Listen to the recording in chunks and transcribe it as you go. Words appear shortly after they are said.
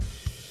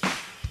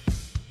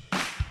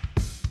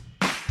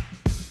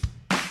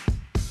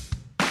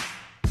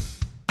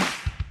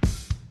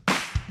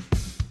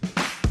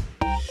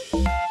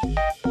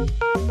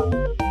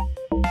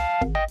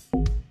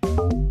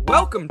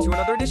welcome to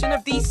another edition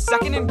of the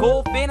Second and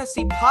Goal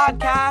Fantasy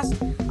Podcast.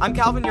 I'm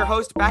Calvin, your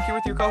host, back here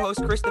with your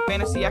co-host, Chris, the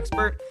fantasy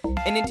expert.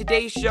 And in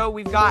today's show,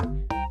 we've got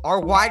our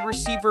wide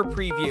receiver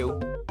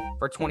preview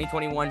for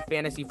 2021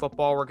 fantasy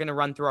football. We're going to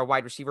run through our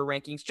wide receiver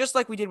rankings, just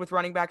like we did with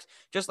running backs,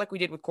 just like we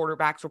did with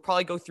quarterbacks. We'll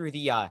probably go through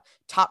the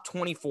top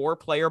 24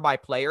 player by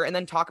player and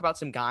then talk about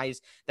some guys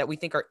that we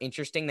think are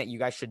interesting that you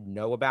guys should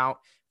know about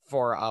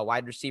for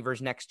wide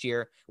receivers next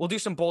year. We'll do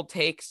some bold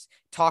takes,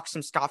 talk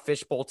some Scott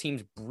Fish Bowl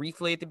teams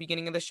briefly at the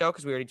beginning of the show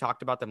because we already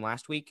talked about them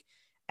last week.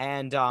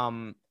 And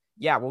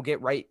we'll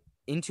get right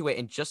into it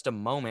in just a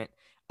moment.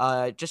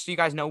 Just so you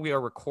guys know, we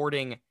are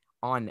recording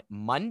on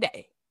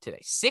Monday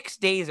today, 6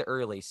 days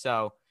early.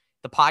 So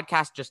the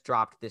podcast just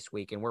dropped this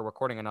week and we're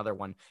recording another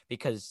one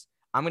because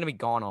I'm going to be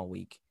gone all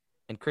week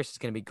and Chris is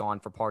going to be gone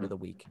for part of the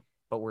week,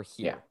 but we're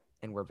here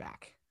and we're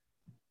back.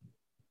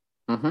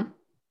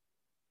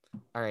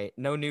 All right.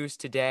 No news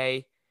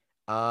today.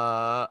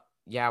 We're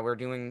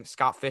doing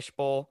Scott Fish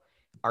Bowl.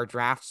 Our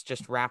drafts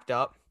just wrapped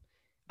up.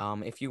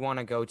 If you want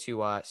to go to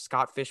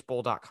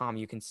scottfishbowl.com,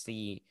 you can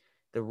see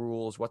the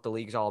rules, what the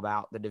league's all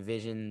about, the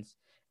divisions.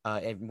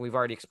 And we've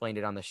already explained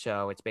it on the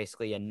show. It's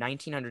basically a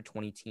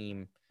 1,920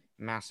 team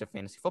massive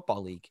fantasy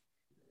football league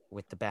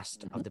with the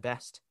best of the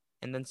best.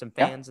 And then some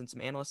fans and some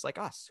analysts like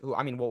us who,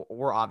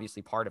 we're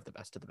obviously part of the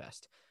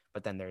best,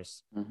 but then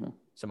there's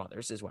some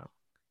others as well.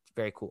 It's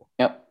very cool.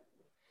 Yep.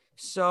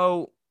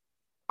 So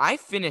I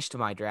finished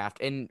my draft,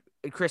 and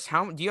Chris,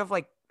 how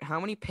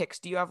many picks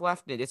do you have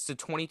left? It's a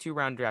 22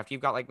 round draft.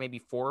 You've got like maybe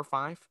 4 or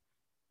 5.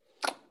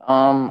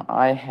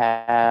 I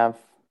have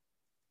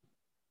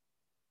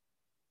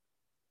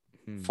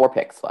 4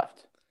 picks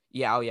left.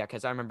 Yeah. Oh yeah.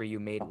 Cause I remember you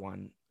made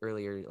one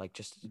earlier, like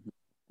just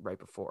right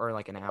before or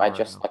like an hour. I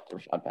just selected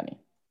Rashad Penny.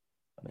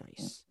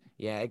 Nice.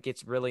 Yeah. It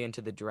gets really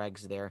into the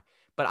dregs there,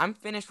 but I'm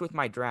finished with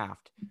my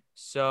draft.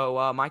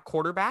 So my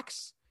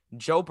quarterbacks,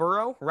 Joe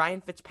Burrow,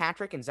 Ryan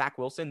Fitzpatrick, and Zach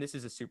Wilson. This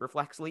is a super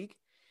flex league.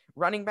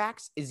 Running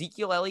backs,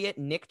 Ezekiel Elliott,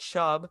 Nick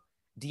Chubb,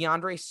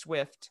 DeAndre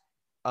Swift,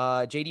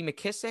 J.D.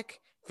 McKissick,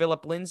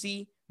 Phillip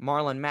Lindsay,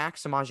 Marlon Mack,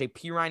 Samaje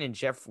Perine, and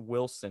Jeff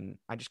Wilson.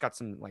 I just got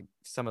some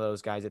of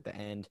those guys at the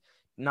end.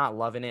 Not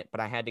loving it,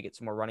 but I had to get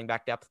some more running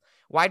back depth.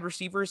 Wide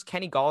receivers,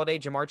 Kenny Golladay,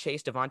 Jamar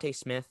Chase, Devontae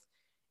Smith,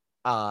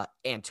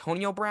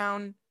 Antonio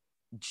Brown,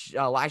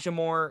 Elijah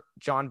Moore,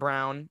 John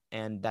Brown,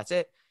 and that's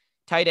it.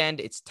 Tight end,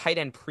 it's tight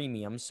end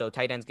premium, so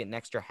tight ends get an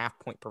extra half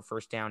point per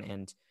first down,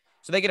 and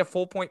so they get a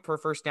full point per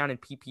first down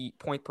and PP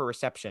point per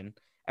reception.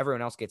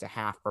 Everyone else gets a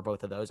half for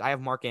both of those. I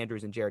have Mark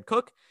Andrews and Jared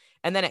Cook,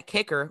 and then at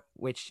kicker,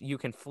 which you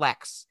can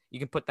flex, you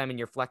can put them in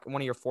your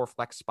one of your 4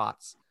 flex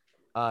spots.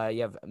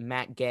 You have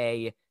Matt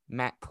Gay,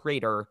 Matt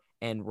Prater,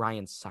 and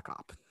Ryan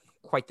Succop.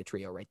 Quite the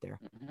trio right there.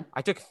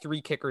 I took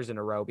 3 kickers in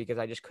a row because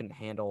I just couldn't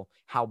handle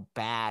how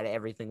bad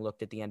everything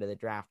looked at the end of the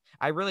draft.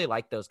 I really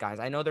like those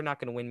guys. I know they're not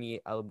going to win me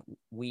a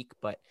week,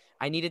 but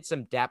I needed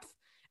some depth,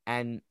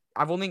 and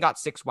I've only got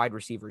 6 wide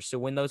receivers. So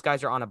when those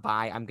guys are on a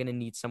bye, I'm going to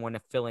need someone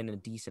to fill in a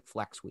decent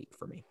flex week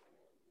for me.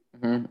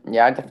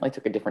 Yeah, I definitely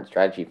took a different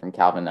strategy from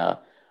Calvin. I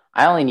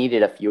only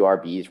needed a few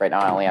RBs. Right now,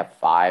 I only have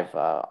 5.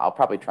 I'll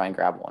probably try and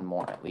grab one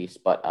more at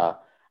least, but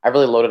I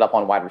really loaded up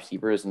on wide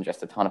receivers and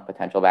just a ton of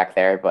potential back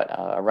there. But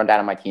a rundown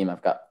of my team,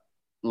 I've got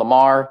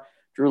Lamar,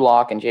 Drew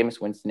Lock, and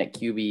Jameis Winston at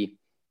QB.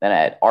 Then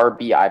at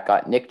RB, I've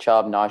got Nick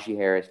Chubb, Najee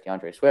Harris,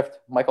 DeAndre Swift,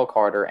 Michael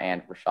Carter,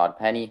 and Rashad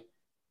Penny.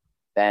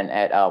 Then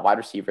at wide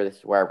receiver, this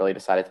is where I really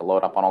decided to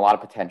load up on a lot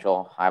of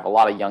potential. I have a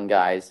lot of young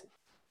guys.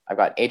 I've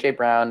got A.J.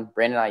 Brown,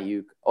 Brandon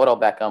Ayuk, Odell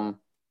Beckham,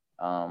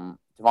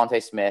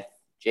 Devontae Smith,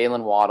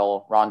 Jalen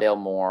Waddle, Rondale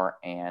Moore,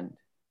 and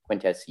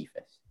Quintez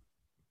Cephas.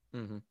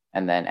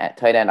 And then at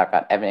tight end, I've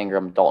got Evan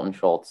Ingram, Dalton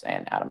Schultz,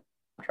 and Adam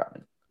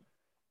Troutman.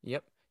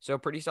 Yep. So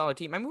pretty solid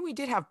team. I mean, we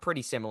did have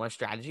pretty similar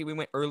strategy. We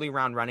went early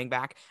round running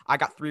back. I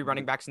got 3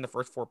 running backs in the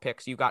first 4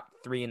 picks. You got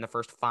 3 in the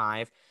first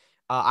 5.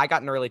 I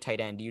got an early tight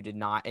end. You did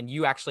not. And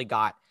you actually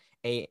got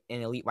an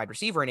elite wide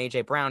receiver in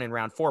A.J. Brown in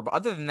round 4. But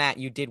other than that,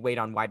 you did wait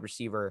on wide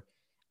receiver.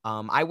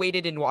 I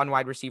waited on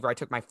wide receiver. I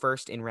took my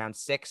first in round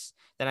 6.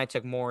 Then I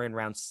took more in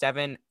round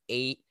 7,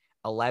 8,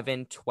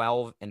 11,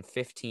 12, and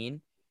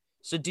 15.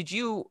 So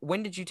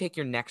when did you take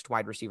your next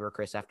wide receiver,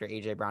 Chris, after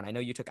A.J. Brown? I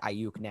know you took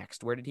Ayuk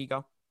next. Where did he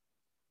go?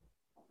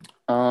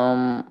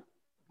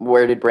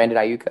 Where did Brandon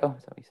Ayuk go?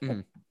 Is that what you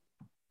said?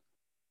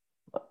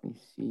 Let me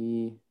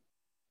see.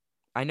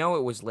 I know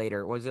it was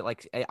later. Was it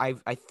like I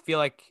feel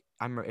like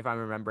if I'm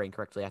remembering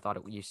correctly, I thought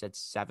you said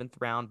 7th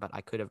round, but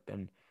I could have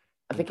been.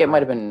 I think it might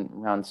have been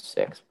round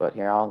 6, but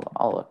here I'll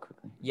look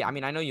quickly. Yeah, I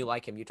mean, I know you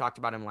like him. You talked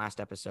about him last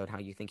episode, how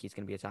you think he's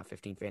going to be a top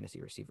 15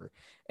 fantasy receiver,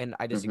 and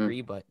I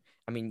disagree. But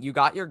I mean, you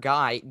got your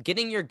guy.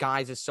 Getting your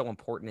guys is so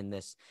important in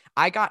this.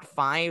 I got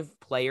 5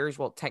 players.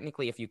 Well,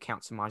 technically, if you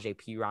count Samaje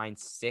Perine,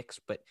 6,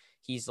 but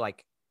he's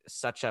like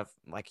such a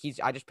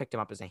I just picked him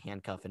up as a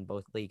handcuff in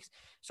both leagues,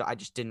 so I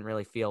just didn't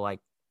really feel like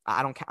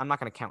I'm not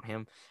going to count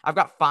him. I've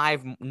got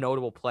 5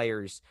 notable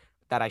players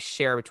that I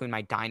share between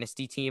my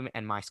dynasty team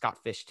and my Scott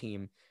Fish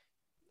team.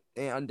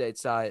 And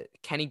it's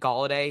Kenny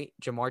Golladay,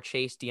 Jamar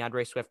Chase,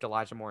 DeAndre Swift,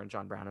 Elijah Moore, and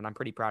John Brown. And I'm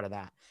pretty proud of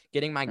that.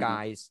 Getting my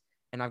guys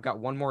and I've got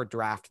one more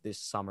draft this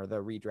summer,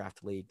 the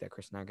redraft league that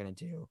Chris and I are going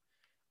to do.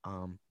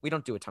 We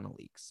don't do a ton of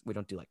leagues. We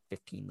don't do like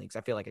 15 leagues.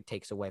 I feel like it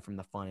takes away from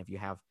the fun if you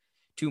have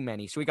too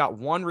many. So we got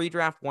one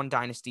redraft, one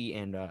dynasty,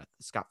 and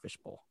Scott Fish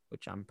Bowl,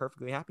 which I'm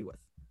perfectly happy with.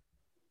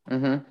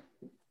 Mm-hmm.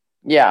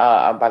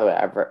 Yeah. By the way,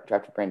 I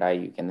drafted Brandon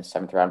Ayuk in the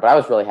 7th round, but I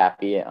was really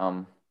happy.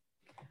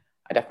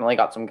 I definitely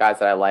got some guys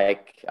that I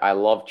like. I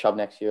love Chubb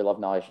next year. Love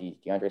Najee,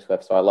 DeAndre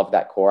Swift. So I love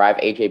that core. I have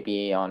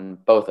AJB on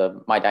both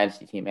of my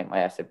dynasty team and my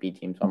SFB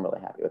team, so I'm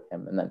really happy with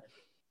him. And then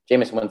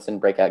Jameis Winston,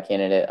 breakout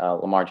candidate.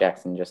 Lamar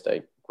Jackson, just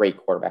a great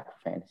quarterback for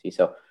fantasy.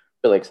 So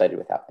really excited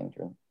with how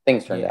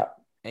things turned out.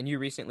 And you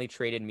recently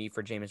traded me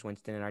for Jameis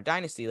Winston in our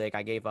dynasty league.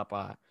 I gave up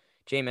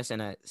Jameis in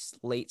a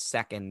late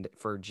second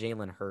for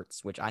Jalen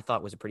Hurts, which I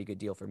thought was a pretty good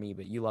deal for me.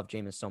 But you love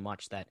Jameis so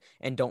much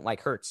and don't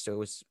like Hurts, so it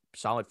was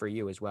solid for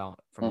you as well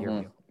from your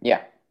view.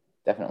 Yeah,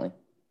 definitely.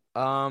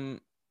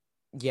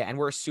 Yeah, and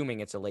we're assuming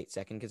it's a late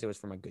second because it was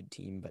from a good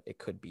team, but it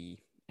could be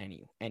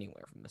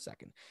anywhere from the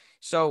second.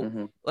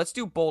 So let's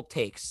do bold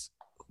takes.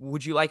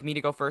 Would you like me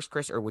to go first,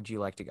 Chris, or would you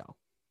like to go?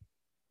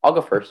 I'll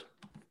go first.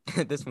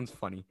 This one's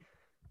funny.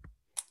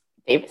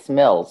 Davis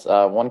Mills,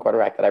 one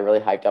quarterback that I really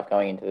hyped up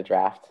going into the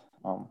draft.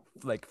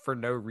 Like for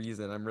no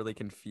reason, I'm really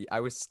confused. I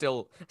was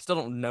still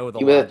don't know the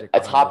logic. He was a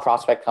top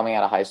prospect coming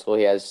out of high school.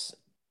 He has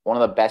one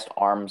of the best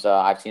arms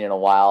I've seen in a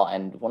while,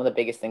 and one of the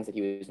biggest things that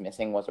he was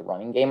missing was a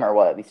running game, or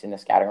what at least in the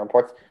scouting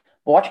reports.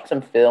 But watching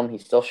some film, he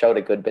still showed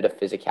a good bit of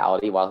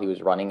physicality while he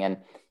was running, and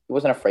he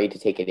wasn't afraid to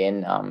take it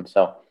in.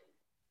 So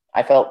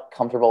I felt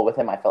comfortable with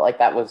him. I felt like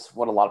that was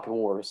what a lot of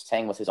people were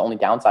saying was his only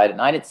downside,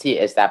 and I didn't see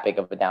it as that big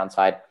of a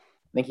downside.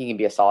 I think he can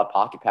be a solid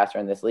pocket passer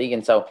in this league,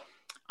 and so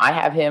I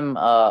have him.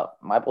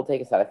 My bold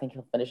take is that I think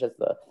he'll finish as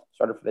the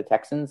starter for the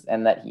Texans,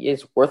 and that he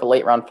is worth a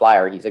late round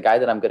flyer. He's a guy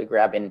that I'm going to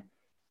grab in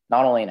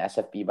not only in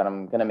SFB, but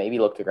I'm going to maybe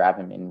look to grab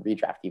him in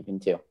redraft even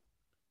too.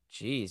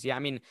 Jeez, yeah. I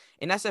mean,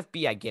 in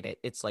SFB, I get it.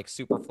 It's like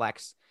super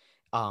flex.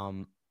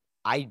 I'm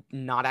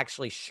not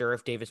actually sure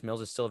if Davis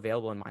Mills is still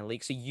available in my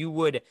league, so you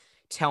would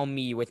tell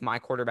me with my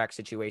quarterback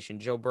situation,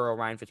 Joe Burrow,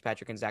 Ryan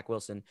Fitzpatrick, and Zach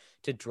Wilson,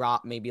 to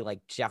drop maybe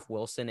like Jeff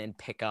Wilson and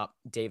pick up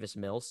Davis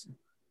Mills?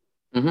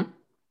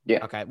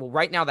 Yeah. Okay. Well,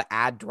 right now the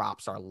ad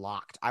drops are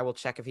locked. I will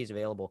check if he's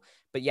available.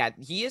 But yeah,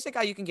 he is a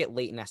guy you can get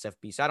late in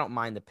SFB, so I don't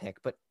mind the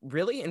pick. But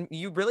really, and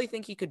you really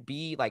think he could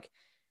be like,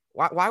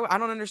 why? I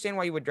don't understand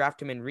why you would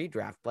draft him in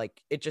redraft. Like,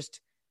 it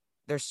just,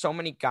 there's so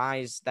many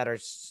guys that are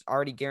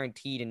already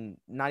guaranteed, and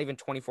not even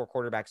 24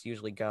 quarterbacks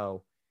usually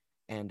go.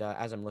 And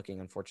as I'm looking,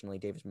 unfortunately,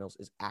 Davis Mills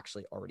is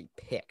actually already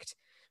picked.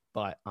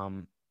 But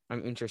I'm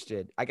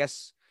interested. I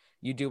guess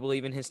you do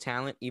believe in his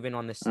talent, even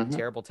on this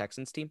terrible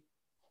Texans team?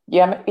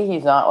 Yeah, maybe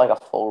he's not like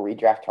a full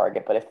redraft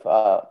target, but if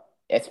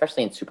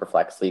especially in super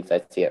flex leagues,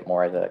 I'd see it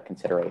more as a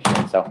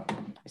consideration. So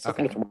I still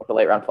think it's worth a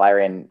late round flyer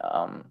in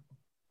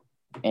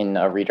a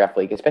redraft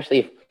league, especially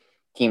if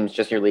teams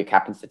just your league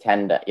happens to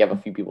tend you have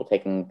a few people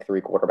taking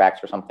 3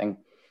 quarterbacks or something,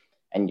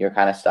 and you're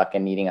kind of stuck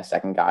in needing a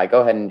second guy.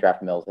 Go ahead and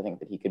draft Mills. I think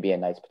that he could be a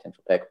nice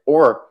potential pick.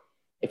 Or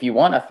if you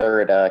want a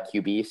third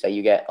QB, say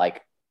you get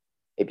like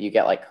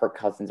Kirk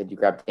Cousins and you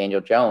grab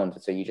Daniel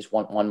Jones, so you just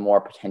want one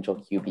more potential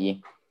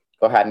QB.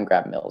 Go ahead and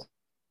grab Mills.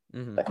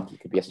 I think he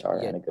could be a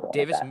starter and a good one.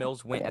 Davis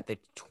Mills went at the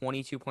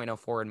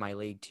 22.04 in my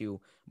league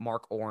to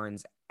Mark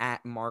Orens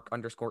at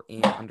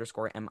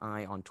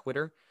Mark_and_MI on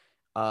Twitter.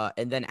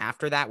 And then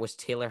after that was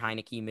Taylor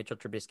Heineke, Mitchell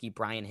Trubisky,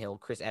 Brian Hill,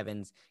 Chris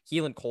Evans,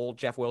 Keelan Cole,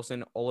 Jeff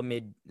Wilson,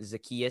 Olamide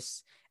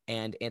Zaccheaus,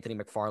 and Anthony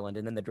McFarland.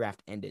 And then the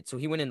draft ended. So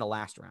he went in the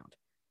last round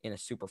in a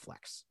super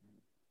flex.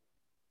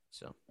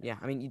 So, yeah,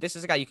 I mean, this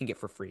is a guy you can get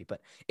for free,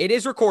 but it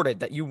is recorded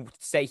that you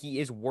say he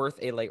is worth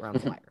a late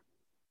round flyer.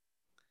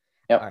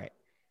 Yep. All right.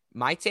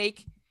 My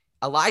take,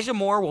 Elijah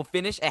Moore will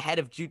finish ahead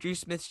of Juju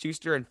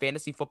Smith-Schuster in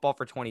fantasy football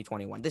for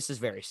 2021. This is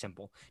very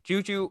simple.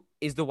 Juju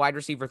is the wide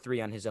receiver 3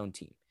 on his own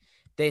team.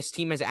 This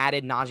team has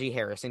added Najee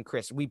Harris. And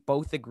Chris, we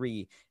both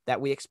agree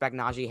that we expect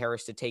Najee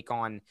Harris to take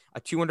on a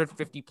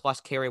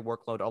 250-plus carry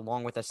workload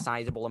along with a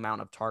sizable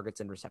amount of targets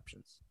and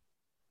receptions.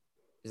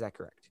 Is that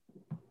correct?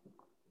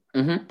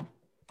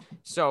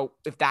 So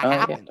if that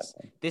happens,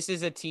 this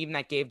is a team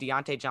that gave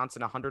Deontay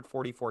Johnson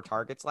 144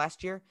 targets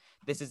last year.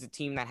 This is a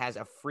team that has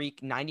a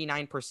freak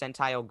 99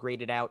 percentile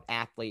graded out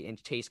athlete in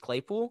Chase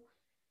Claypool.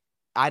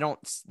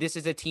 This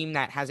is a team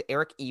that has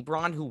Eric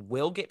Ebron, who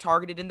will get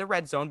targeted in the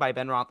red zone by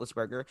Ben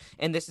Roethlisberger.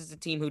 And this is a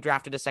team who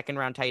drafted a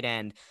second-round tight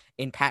end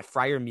in Pat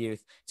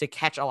Freiermuth to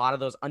catch a lot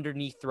of those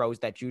underneath throws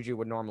that Juju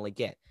would normally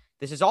get.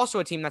 This is also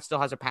a team that still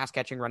has a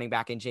pass-catching running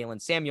back in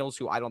Jalen Samuels,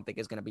 who I don't think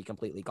is going to be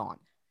completely gone.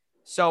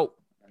 So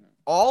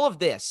all of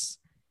this,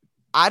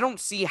 I don't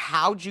see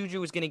how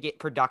Juju is going to get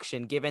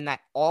production given that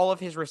all of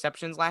his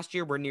receptions last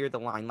year were near the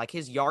line. Like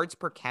his yards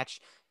per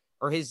catch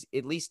or his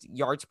at least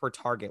yards per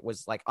target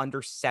was like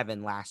under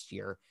 7 last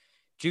year.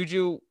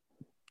 Juju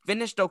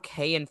finished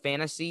okay in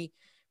fantasy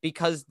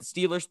because the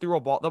Steelers threw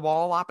the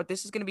ball a lot, but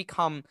this is going to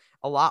become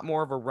a lot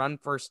more of a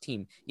run-first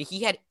team.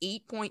 He had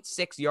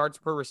 8.6 yards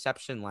per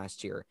reception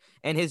last year,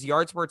 and his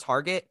yards per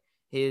target,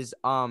 his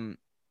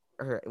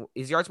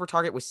yards per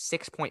target was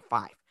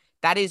 6.5.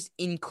 That is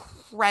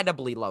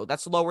incredibly low.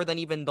 That's lower than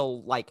even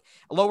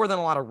lower than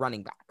a lot of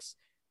running backs,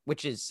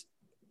 which is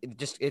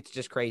it's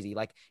just crazy.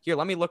 Like here,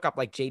 let me look up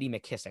like J.D.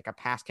 McKissic, a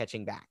pass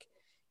catching back.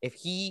 If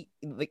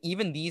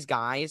even these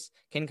guys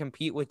can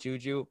compete with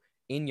Juju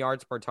in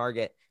yards per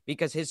target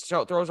because his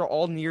throws are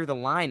all near the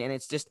line,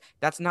 and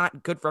that's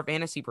not good for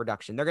fantasy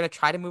production. They're going to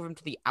try to move him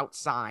to the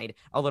outside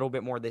a little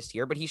bit more this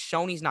year, but he's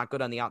shown he's not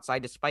good on the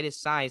outside despite his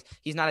size.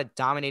 He's not a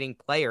dominating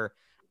player.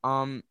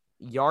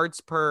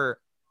 Yards per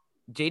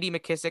J.D.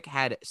 McKissic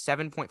had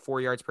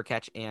 7.4 yards per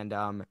catch, and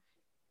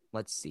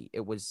let's see,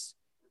 it was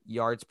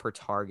yards per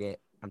target.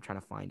 I'm trying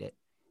to find it.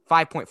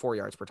 5.4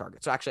 yards per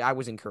target. So actually, I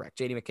was incorrect.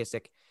 J.D.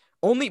 McKissic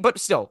but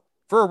still,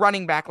 for a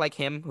running back like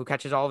him who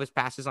catches all of his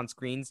passes on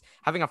screens,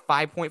 having a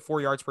 5.4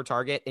 yards per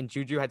target and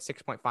Juju had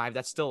 6.5,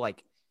 that still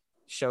like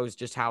shows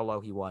just how low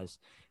he was.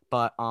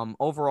 But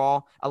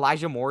overall,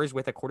 Elijah Moore is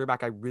with a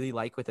quarterback I really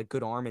like with a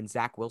good arm and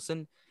Zach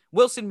Wilson.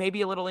 Wilson may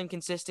be a little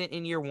inconsistent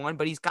in year one,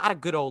 but he's got a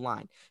good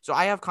O-line. So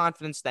I have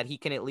confidence that he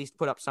can at least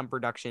put up some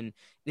production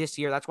this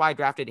year. That's why I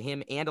drafted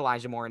him and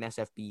Elijah Moore in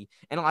SFB.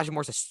 And Elijah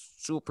Moore's a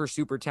super,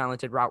 super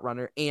talented route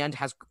runner and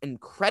has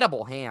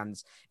incredible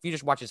hands. If you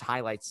just watch his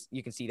highlights,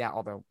 you can see that.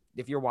 Although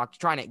if you're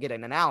trying to get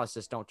an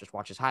analysis, don't just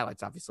watch his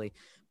highlights, obviously.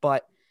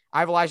 But I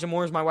have Elijah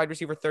Moore as my wide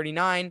receiver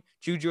 39.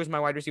 Juju is my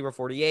wide receiver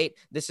 48.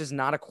 This is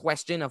not a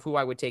question of who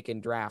I would take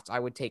in drafts. I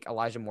would take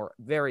Elijah Moore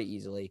very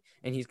easily,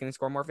 and he's going to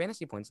score more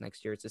fantasy points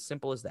next year. It's as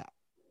simple as that.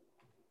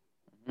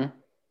 Mm-hmm.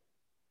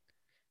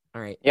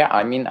 All right. Yeah,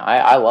 I mean,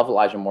 I love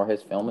Elijah Moore.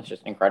 His film is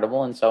just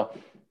incredible. And so,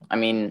 I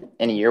mean,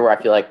 in a year where I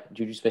feel like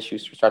Juju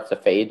Smith-Schuster starts to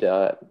fade,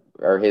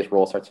 or his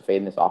role starts to fade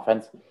in this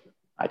offense,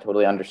 I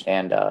totally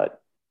understand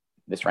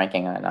this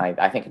ranking. And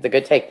I think it's a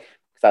good take.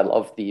 I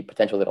love the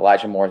potential that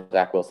Elijah Moore,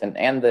 Zach Wilson,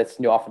 and this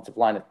new offensive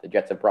line that the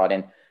Jets have brought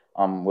in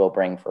will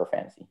bring for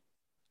fantasy.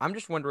 I'm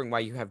just wondering why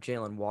you have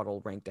Jalen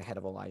Waddle ranked ahead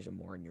of Elijah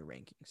Moore in your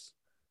rankings.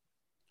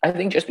 I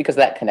think just because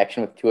of that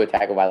connection with Tua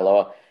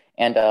Tagovailoa,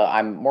 and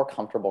I'm more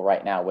comfortable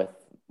right now with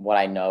what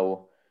I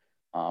know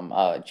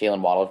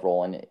Jalen Waddle's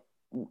role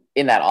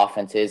in that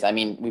offense is. I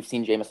mean, we've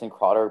seen Jamison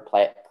Crowder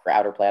play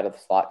out of the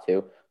slot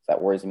too, so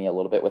that worries me a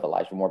little bit with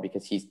Elijah Moore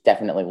because he's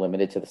definitely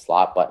limited to the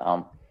slot, but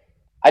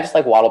I just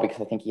like Waddle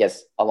because I think he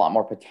has a lot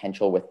more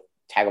potential with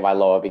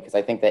Tagovailoa because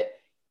I think that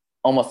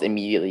almost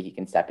immediately he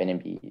can step in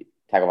and be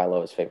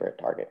Tagovailoa's favorite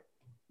target.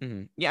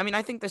 Mm-hmm. Yeah, I mean,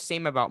 I think the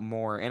same about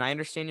Moore, and I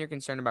understand your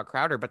concern about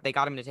Crowder, but they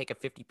got him to take a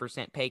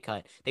 50% pay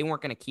cut. They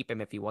weren't going to keep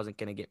him if he wasn't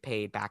going to get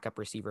paid backup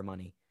receiver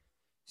money.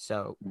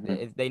 So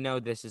they know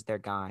this is their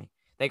guy.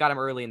 They got him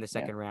early in the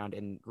second round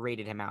and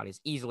rated him out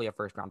as easily a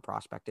first-round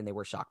prospect, and they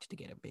were shocked to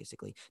get him,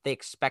 basically. They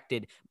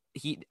expected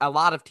a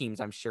lot of teams,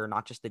 I'm sure,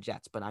 not just the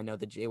Jets, but I know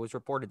that it was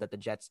reported that the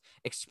Jets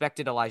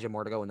expected Elijah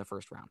Moore to go in the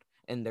first round,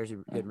 and there's a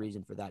good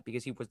reason for that,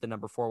 because he was the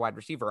number 4 wide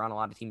receiver on a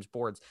lot of teams'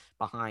 boards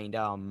behind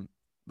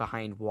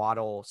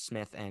Waddle,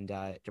 Smith, and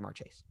Ja'Marr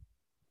Chase.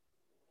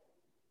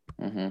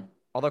 Mm-hmm.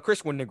 Although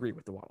Chris wouldn't agree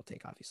with the Waddle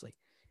take, obviously,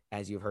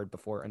 as you've heard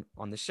before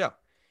on this show.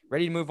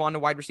 Ready to move on to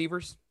wide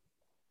receivers?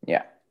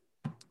 Yeah.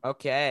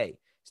 Okay.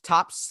 It's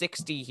top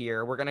 60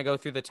 here. We're going to go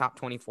through the top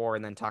 24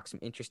 and then talk some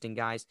interesting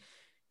guys.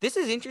 This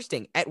is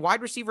interesting. At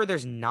wide receiver,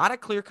 there's not a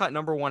clear-cut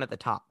number 1 at the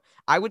top.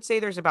 I would say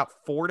there's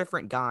about 4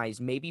 different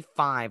guys, maybe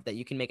 5, that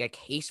you can make a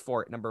case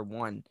for at number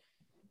 1.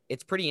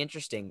 It's pretty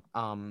interesting.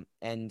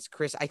 And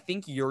Chris, I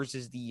think yours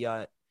is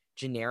the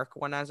generic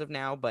one as of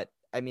now, but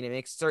I mean,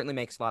 it certainly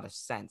makes a lot of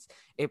sense.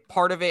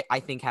 Part of it, I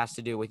think, has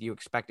to do with you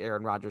expect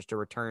Aaron Rodgers to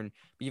return,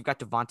 but you've got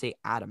Davante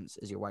Adams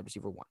as your wide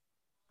receiver 1.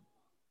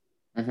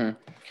 Mm-hmm.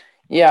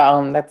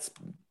 Yeah, that's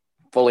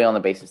fully on the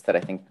basis that I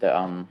think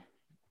the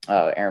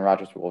Aaron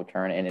Rodgers will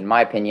return. And in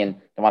my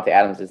opinion, Davante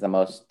Adams is the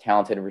most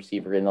talented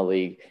receiver in the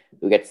league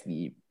who gets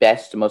the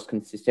best, most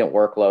consistent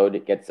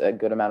workload, gets a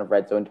good amount of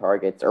red zone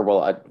targets,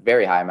 a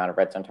very high amount of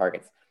red zone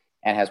targets,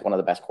 and has one of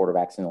the best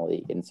quarterbacks in the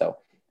league. And so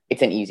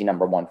it's an easy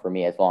number 1 for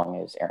me as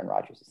long as Aaron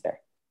Rodgers is there.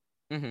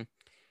 Mm-hmm.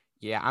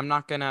 Yeah, I'm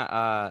not going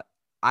to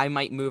I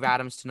might move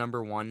Adams to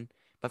number 1.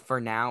 But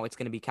for now, it's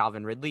going to be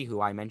Calvin Ridley, who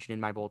I mentioned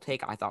in my bold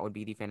take I thought would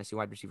be the fantasy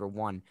wide receiver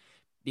 1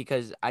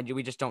 because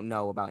we just don't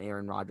know about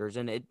Aaron Rodgers.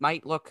 And it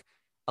might look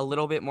a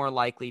little bit more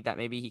likely that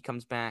maybe he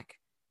comes back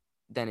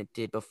than it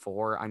did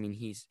before. I mean,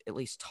 he's at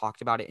least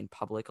talked about it in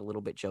public a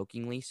little bit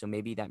jokingly. So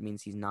maybe that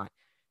means he's not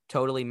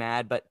totally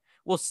mad, but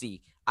we'll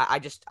see. I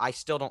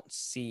still don't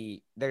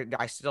see there.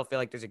 I still feel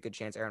like there's a good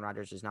chance Aaron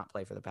Rodgers does not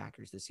play for the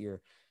Packers this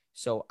year.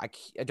 So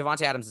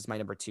Davante Adams is my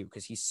number 2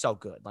 because he's so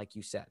good, like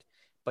you said.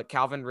 But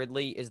Calvin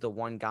Ridley is the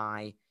one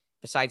guy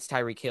besides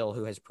Tyreek Hill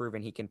who has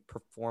proven he can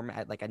perform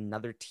at like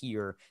another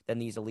tier than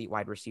these elite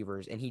wide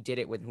receivers. And he did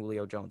it when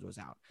Julio Jones was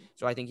out.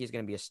 So I think he's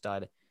going to be a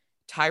stud.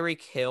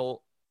 Tyreek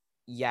Hill,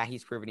 yeah,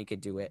 he's proven he could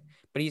do it.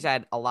 But he's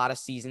had a lot of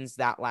seasons.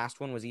 That last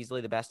one was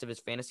easily the best of his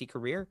fantasy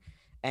career.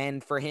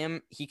 And for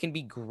him, he can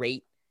be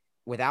great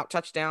without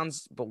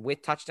touchdowns. But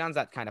with touchdowns,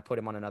 that kind of put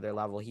him on another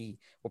level. He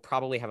will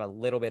probably have a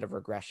little bit of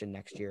regression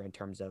next year in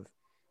terms of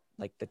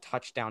like the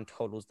touchdown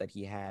totals that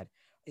he had.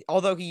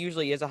 Although he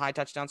usually is a high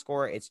touchdown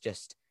scorer, it's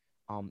just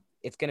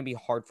it's going to be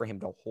hard for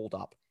him to hold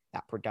up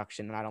that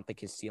production, and I don't think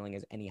his ceiling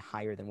is any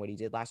higher than what he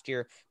did last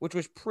year, which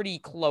was pretty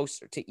close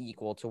to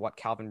equal to what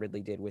Calvin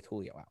Ridley did with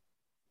Julio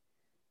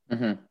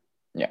out.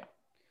 Yeah.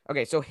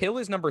 Okay, so Hill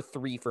is number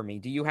 3 for me.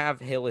 Do you have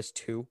Hill as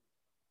 2?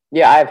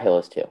 Yeah, I have Hill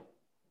as 2.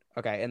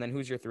 Okay, and then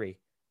who's your 3?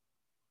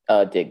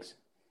 Diggs.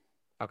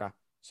 Okay,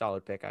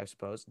 solid pick, I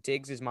suppose.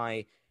 Diggs is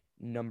my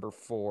number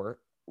 4.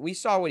 We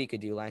saw what he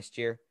could do last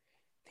year.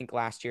 I think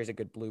last year is a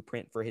good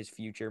blueprint for his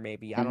future,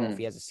 maybe. I don't know if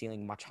he has a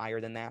ceiling much higher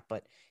than that,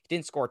 but he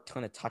didn't score a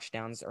ton of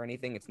touchdowns or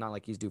anything. It's not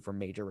like he's due for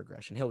major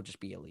regression. He'll just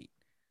be elite.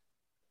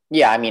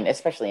 Yeah, I mean,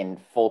 especially in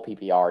full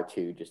PPR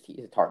too, just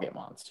he's a target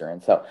monster.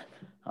 And so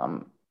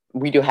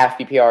we do half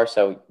PPR,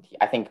 so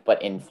I think,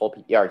 but in full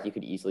PPR, he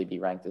could easily be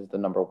ranked as the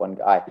number 1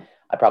 guy.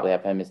 I'd probably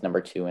have him as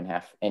number 2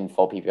 in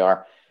full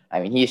PPR. I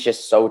mean, he's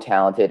just so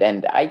talented.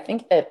 And I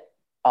think that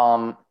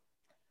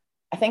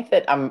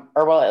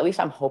at least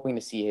I'm hoping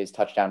to see his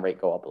touchdown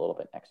rate go up a little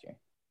bit next year.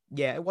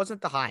 Yeah, it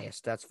wasn't the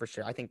highest, that's for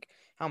sure. I think,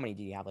 how many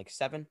did he have? Like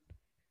 7?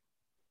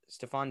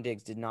 Stefon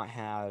Diggs did not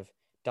have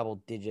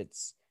double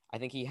digits. I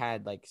think he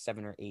had like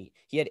 7 or 8.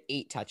 He had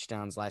 8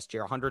 touchdowns last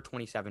year,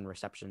 127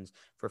 receptions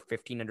for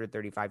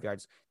 1,535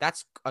 yards.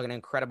 That's an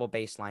incredible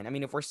baseline. I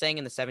mean, if we're saying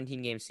in the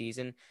 17-game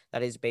season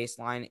that his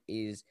baseline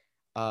is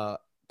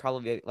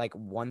probably like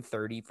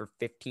 130 for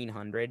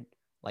 1,500,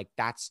 like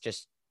that's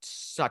just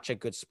such a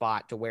good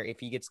spot to where if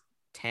he gets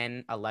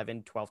 10,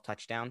 11, 12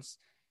 touchdowns,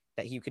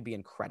 that he could be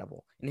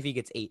incredible. And if he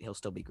gets 8, he'll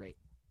still be great.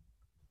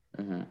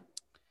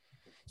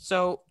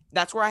 So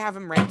that's where I have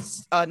him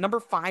ranked. Number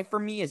 5 for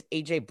me is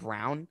A.J.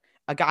 Brown,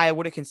 a guy I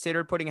would have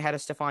considered putting ahead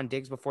of Stefon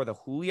Diggs before the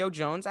Julio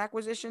Jones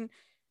acquisition.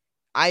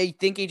 I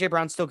think A.J.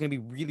 Brown's still going to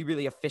be really,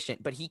 really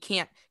efficient, but he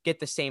can't get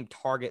the same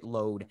target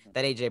load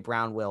that A.J.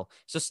 Brown will.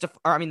 That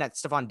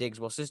Stefon Diggs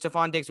will. So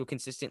Stefon Diggs will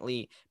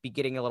consistently be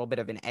getting a little bit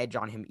of an edge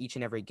on him each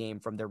and every game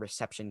from their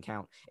reception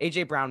count.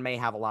 A.J. Brown may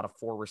have a lot of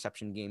 4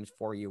 reception games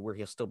for you where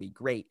he'll still be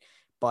great,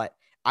 but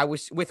I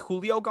was with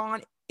Julio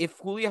gone. If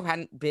Julio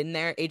hadn't been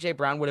there, A.J.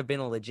 Brown would have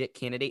been a legit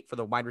candidate for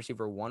the wide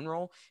receiver 1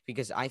 role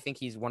because I think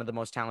he's one of the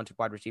most talented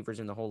wide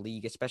receivers in the whole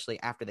league, especially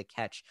after the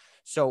catch.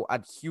 So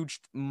a huge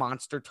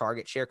monster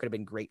target share could have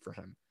been great for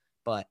him.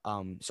 But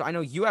so I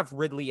know you have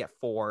Ridley at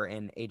 4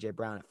 and A.J.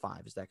 Brown at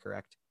 5. Is that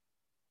correct?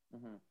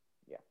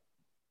 Yeah.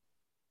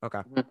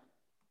 Okay.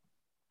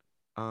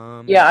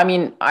 Yeah, I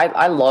mean,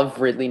 I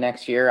love Ridley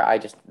next year.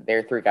 There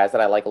are 3 guys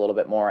that I like a little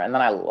bit more, and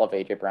then I love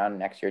A.J. Brown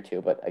next year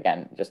too. But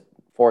again, just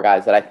 4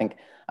 guys that I think.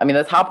 I mean,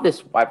 the top of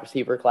this wide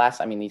receiver class.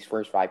 I mean, these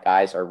first 5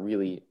 guys are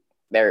really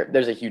there.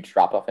 There's a huge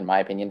drop off in my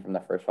opinion from the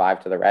first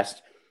 5 to the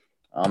rest.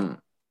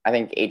 I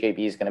think AJB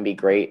is going to be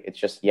great. It's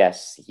just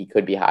yes, he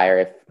could be higher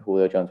if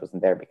Julio Jones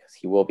wasn't there because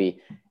he will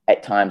be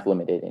at times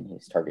limited in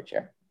his target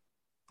share.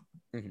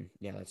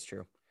 Yeah, that's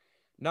true.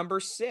 Number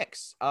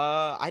 6.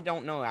 I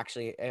don't know,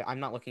 actually.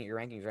 I'm not looking at your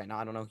rankings right now.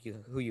 I don't know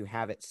who you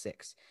have at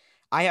 6.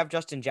 I have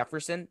Justin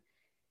Jefferson.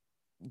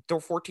 The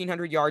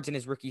 1,400 yards in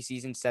his rookie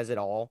season says it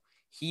all.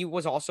 He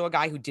was also a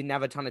guy who didn't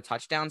have a ton of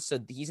touchdowns, so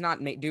he's not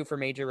due for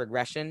major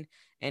regression.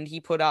 And he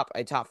put up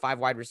a top 5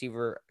 wide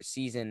receiver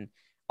season,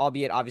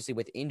 albeit obviously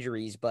with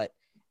injuries. But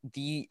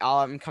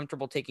I'm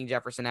comfortable taking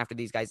Jefferson after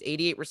these guys.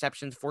 88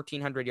 receptions,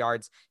 1,400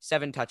 yards,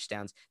 7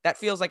 touchdowns. That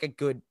feels like a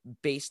good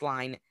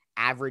baseline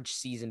average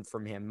season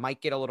from him. Might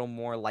get a little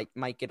more,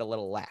 might get a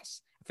little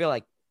less. I feel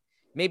like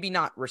maybe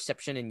not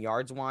reception and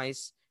yards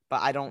wise,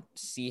 but I don't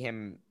see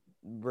him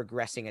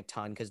regressing a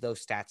ton because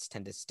those stats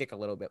tend to stick a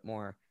little bit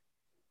more.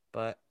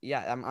 But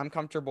yeah, I'm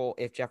comfortable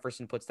if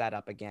Jefferson puts that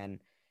up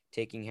again,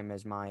 taking him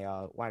as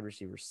my wide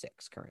receiver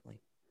 6 currently.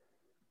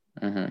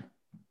 All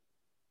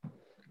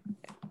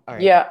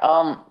right.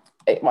 Yeah,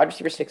 wide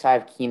receiver 6, I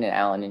have Keenan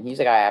Allen, and he's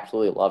a guy I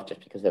absolutely love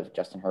just because of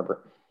Justin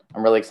Herbert.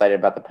 I'm really excited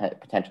about the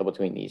potential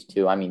between these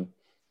two. I mean,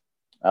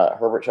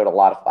 Herbert showed a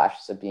lot of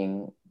flashes of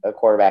being a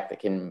quarterback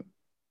that can.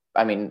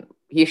 I mean,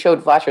 he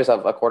showed flashes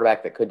of a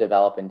quarterback that could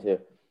develop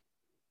into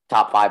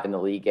top 5 in the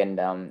league, and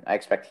I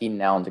expect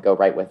Keenan Allen to go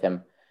right with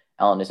him.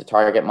 Allen is a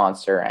target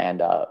monster,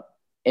 and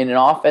in an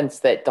offense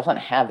that doesn't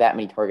have that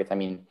many targets. I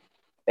mean,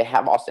 they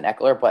have Austin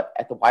Eckler, but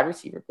at the wide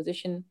receiver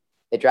position,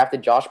 they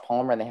drafted Josh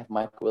Palmer and they have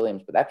Mike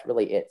Williams, but that's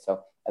really it.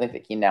 So I think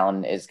that Keenan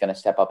Allen is going to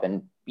step up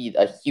and be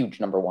a huge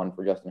number 1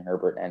 for Justin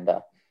Herbert, and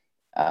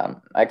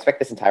I expect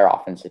this entire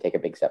offense to take a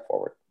big step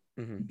forward.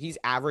 He's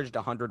averaged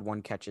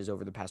 101 catches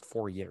over the past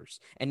 4 years,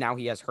 and now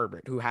he has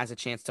Herbert, who has a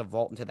chance to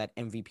vault into that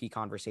MVP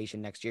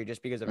conversation next year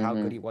just because of how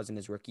good he was in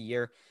his rookie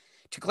year.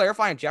 To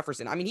clarify on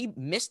Jefferson, I mean,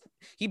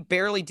 he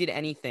barely did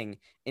anything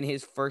in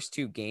his first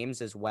 2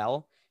 games as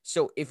well.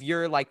 So if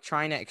you're like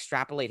trying to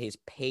extrapolate his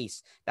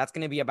pace, that's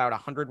going to be about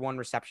 101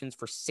 receptions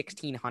for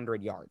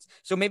 1,600 yards.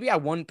 So maybe I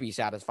wouldn't be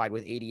satisfied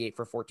with 88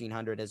 for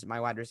 1,400 as my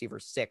wide receiver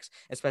 6,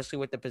 especially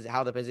with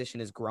how the position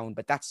has grown.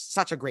 But that's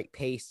such a great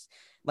pace.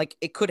 Like,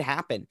 it could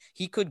happen.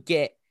 He could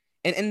get,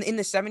 and in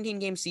the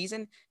 17-game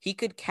season, he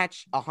could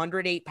catch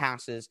 108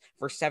 passes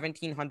for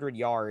 1,700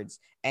 yards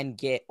and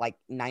get like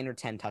 9 or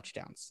 10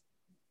 touchdowns,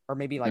 or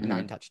maybe like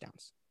 9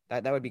 touchdowns.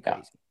 That would be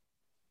crazy.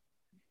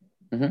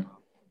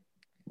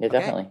 Yeah,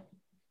 definitely.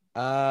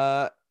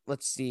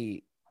 Let's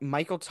see.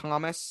 Michael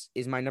Thomas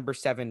is my number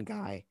 7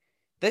 guy.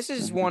 This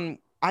is Mhm. one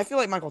I feel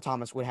like Michael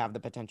Thomas would have the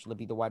potential to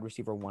be the wide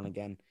receiver 1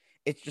 again.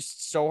 It's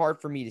just so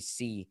hard for me to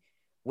see.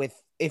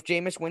 With if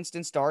Jameis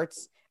Winston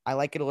starts, I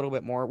like it a little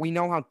bit more. We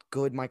know how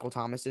good Michael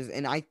Thomas is,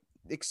 and I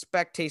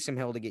expect Taysom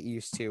Hill to get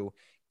used to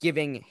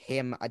giving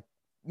him a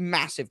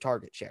massive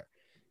target share.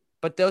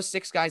 But those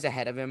 6 guys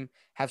ahead of him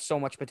have so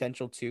much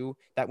potential too,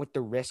 that with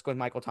the risk with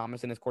Michael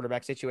Thomas in his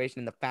quarterback situation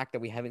and the fact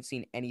that we haven't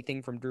seen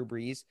anything from Drew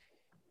Brees,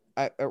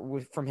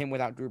 from him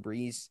without Drew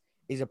Brees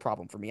is a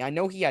problem for me. I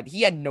know he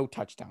had no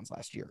touchdowns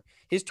last year.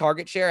 His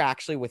target share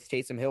actually with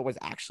Taysom Hill was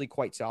actually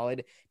quite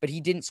solid, but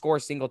he didn't score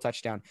a single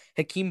touchdown.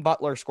 Hakeem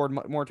Butler scored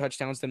more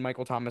touchdowns than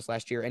Michael Thomas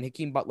last year, and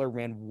Hakeem Butler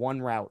ran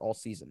 1 route all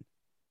season.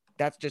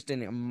 That's just a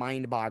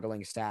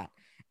mind-boggling stat.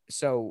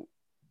 So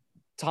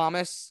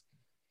Thomas,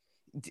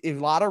 a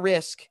lot of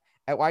risk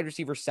at wide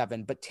receiver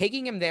 7, but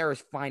taking him there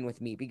is fine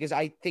with me because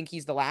I think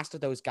he's the last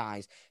of those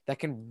guys that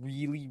can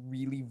really,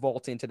 really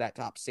vault into that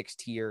top 6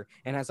 tier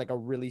and has like a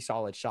really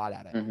solid shot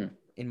at it, Mhm.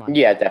 in my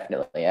Yeah, opinion.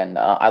 definitely. And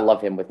I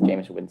love him with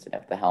James Winston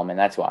at the helm, and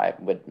that's why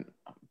I would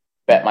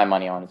bet my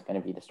money on is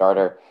going to be the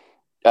starter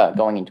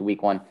going into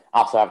week 1. I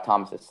also have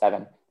Thomas at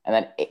 7, and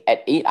then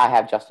at 8 I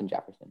have Justin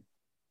Jefferson.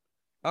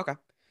 Okay.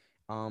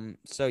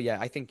 So yeah,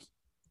 I think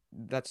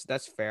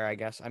that's fair, I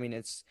guess. I mean,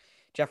 it's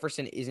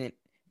Jefferson isn't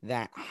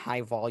that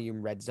high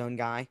volume red zone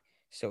guy,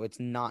 so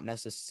it's not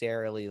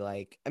necessarily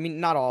like, I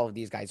mean, not all of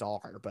these guys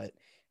are, but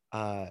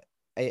uh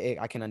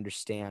I can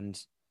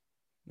understand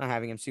not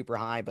having him super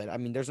high, but I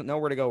mean, there's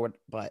nowhere to go.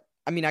 But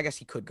I mean, I guess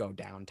he could go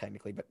down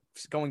technically, but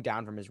going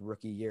down from his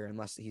rookie year,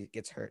 unless he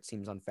gets hurt,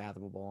 seems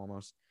unfathomable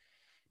almost.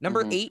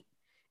 Number Mm-hmm. 8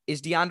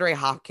 is DeAndre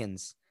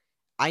Hopkins.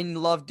 I mean,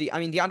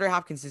 DeAndre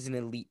Hopkins is an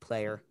elite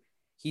player.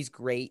 He's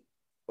great,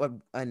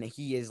 and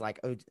he is like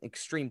an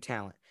extreme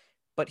talent.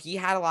 But he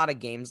had a lot of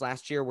games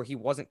last year where he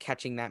wasn't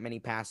catching that many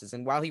passes.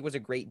 And while he was a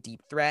great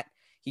deep threat,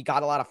 he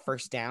got a lot of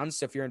first downs.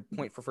 So if you're in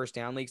point for first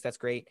down leagues, that's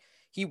great.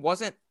 He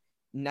wasn't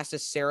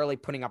necessarily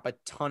putting up a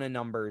ton of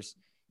numbers,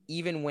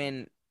 even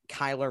when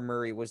Kyler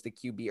Murray was the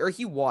QB, or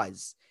he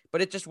was,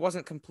 but it just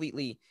wasn't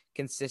completely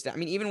consistent. I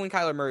mean, even when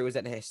Kyler Murray was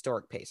at a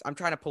historic pace, I'm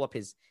trying to pull up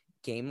his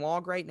game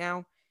log right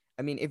now.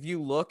 I mean, if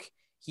you look,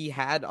 he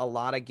had a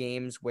lot of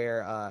games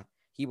where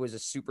he was a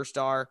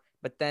superstar,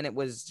 but then it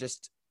was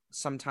just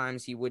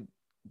sometimes he would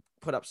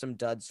put up some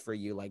duds for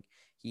you. Like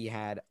he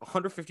had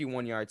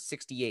 151 yards,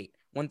 68,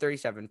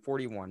 137,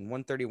 41,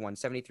 131,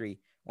 73,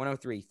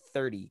 103,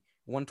 30,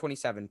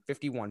 127,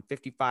 51,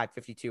 55,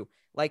 52.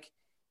 Like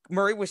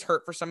Murray was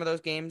hurt for some of those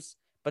games,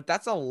 but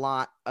that's a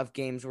lot of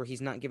games where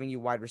he's not giving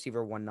you wide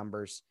receiver 1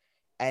 numbers.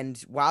 And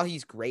while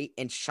he's great,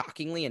 and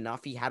shockingly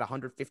enough, he had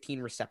 115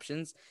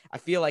 receptions, I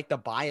feel like the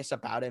bias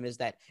about him is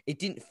that it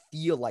didn't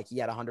feel like he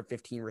had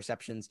 115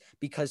 receptions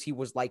because he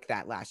was like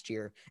that last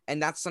year.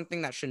 And that's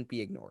something that shouldn't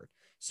be ignored.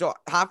 So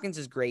Hopkins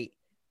is great,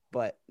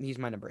 but he's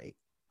my number 8.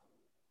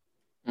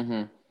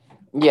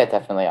 Mm-hmm. Yeah,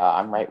 definitely.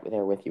 I'm right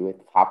there with you with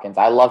Hopkins.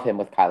 I love him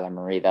with Kyler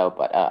Murray though,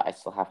 but I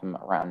still have him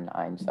around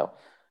 9. So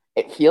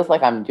it feels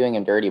like I'm doing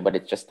him dirty, but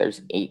it's just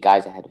there's 8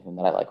 guys ahead of him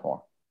that I like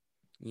more.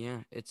 Yeah,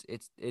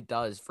 it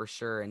does for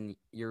sure, and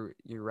you're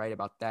right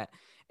about that.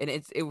 And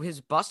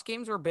his bust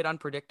games were a bit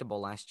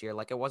unpredictable last year.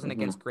 Like it wasn't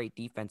Mm-hmm. against great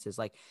defenses.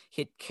 Like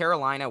hit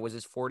Carolina was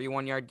his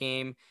 41-yard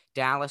game.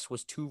 Dallas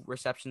was 2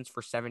 receptions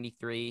for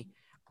 73.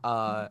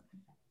 Uh,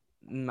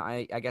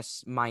 I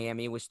guess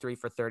Miami was 3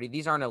 for 30.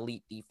 These aren't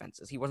elite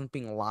defenses. He wasn't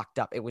being locked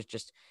up. It was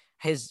just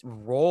his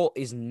role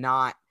is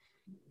not.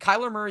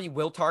 Kyler Murray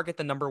will target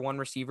the number 1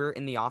 receiver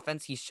in the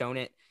offense. He's shown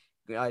it.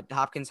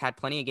 Hopkins had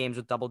plenty of games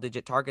with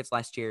double-digit targets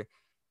last year,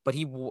 but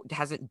he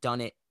hasn't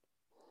done it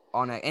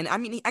on a. And I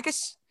mean, I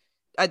guess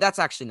that's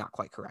actually not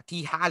quite correct.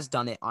 He has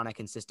done it on a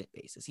consistent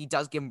basis. He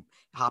does give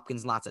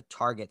Hopkins lots of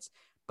targets,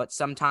 but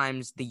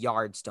sometimes the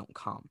yards don't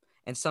come,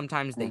 and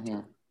sometimes they do,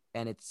 Mm-hmm.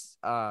 and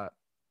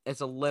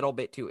it's a little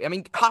bit too. I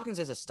mean, Hopkins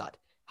is a stud.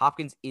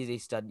 Hopkins is a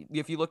stud.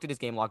 If you looked at his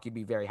game log, you'd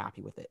be very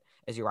happy with it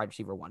as your wide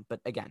receiver 1. But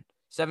again,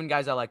 7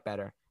 guys I like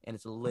better, and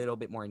it's a little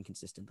bit more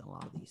inconsistent than a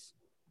lot of these.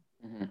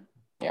 Mm-hmm.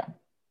 Yeah.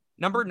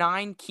 Number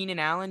 9, Keenan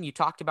Allen. You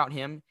talked about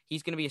him.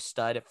 He's going to be a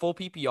stud at full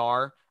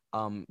PPR.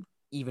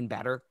 Even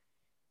better.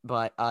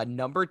 But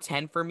number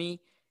 10 for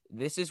me,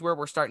 this is where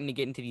we're starting to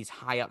get into these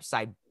high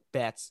upside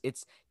bets.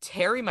 It's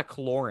Terry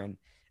McLaurin.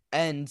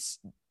 And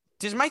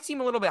this might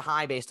seem a little bit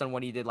high based on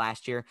what he did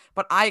last year,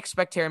 but I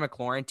expect Terry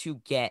McLaurin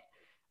to get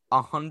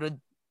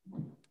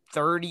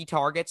 130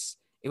 targets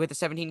with a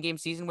 17-game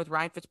season with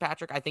Ryan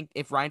Fitzpatrick. I think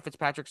if Ryan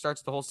Fitzpatrick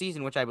starts the whole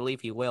season, which I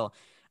believe he will,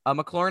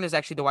 McLaurin is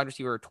actually the wide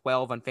receiver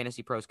 12 on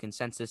Fantasy Pros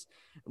consensus.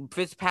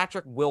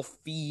 Fitzpatrick will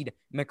feed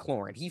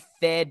McLaurin. He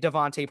fed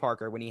Devontae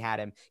Parker when he had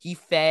him. He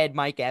fed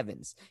Mike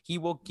Evans. He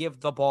will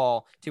give the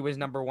ball to his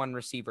number 1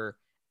 receiver.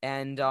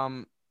 And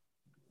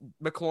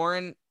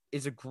McLaurin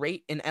is a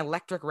great and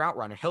electric route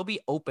runner. He'll be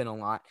open a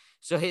lot.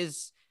 So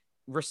his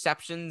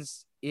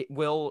receptions, it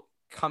will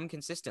come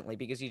consistently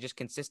because he's just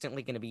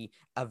consistently going to be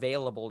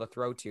available to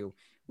throw to.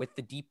 With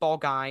the deep ball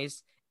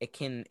guys, it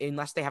can,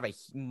 unless they have a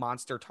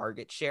monster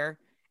target share,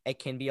 it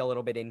can be a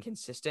little bit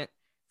inconsistent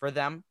for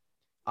them.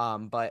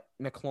 But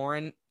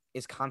McLaurin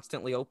is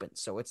constantly open,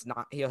 so it's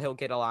not he'll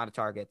get a lot of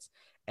targets,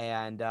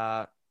 and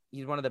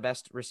he's one of the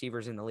best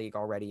receivers in the league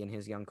already in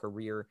his young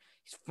career.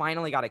 He's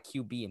finally got a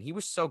QB, and he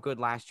was so good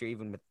last year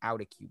even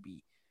without a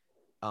QB.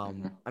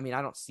 I mean,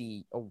 I don't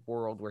see a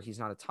world where he's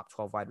not a top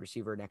 12 wide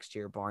receiver next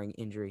year, barring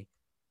injury.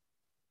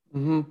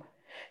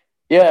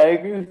 Yeah, I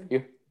agree with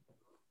you.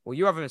 Well,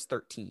 you have him as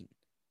 13,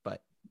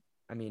 but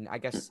I mean, I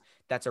guess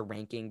that's a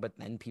ranking, but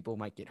then people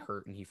might get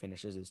hurt and he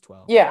finishes as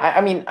 12. Yeah,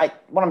 I mean,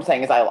 what I'm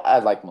saying is I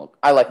like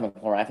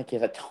McLaurin. I think he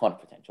has a ton of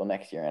potential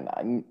next year,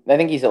 and I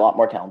think he's a lot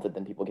more talented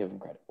than people give him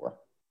credit for.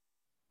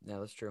 No,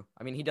 that's true.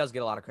 I mean, he does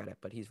get a lot of credit,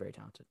 but he's very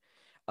talented.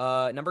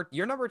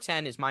 Your number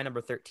 10 is my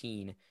number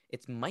 13.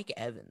 It's Mike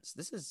Evans.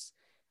 This is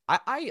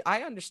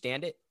I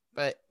understand it,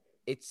 but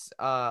it's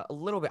a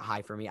little bit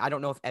high for me. I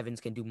don't know if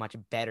Evans can do much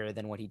better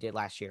than what he did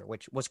last year,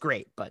 which was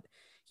great, but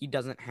he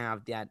doesn't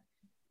have that.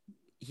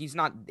 He's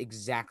not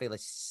exactly the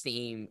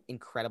same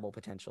incredible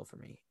potential for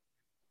me.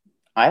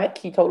 I think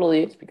he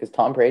totally is because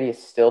Tom Brady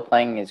is still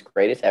playing his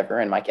greatest ever,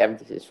 and Mike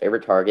Evans is his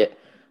favorite target.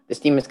 This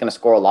team is going to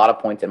score a lot of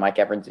points, and Mike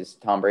Evans is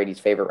Tom Brady's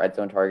favorite red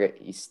zone target.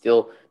 He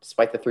still,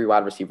 despite the 3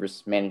 wide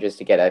receivers, manages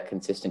to get a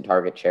consistent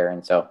target share.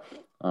 And so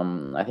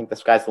I think the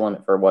sky's the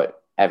limit for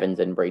what Evans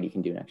and Brady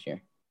can do next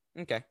year.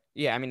 Okay.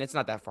 Yeah, I mean, it's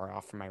not that far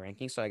off from my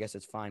ranking, so I guess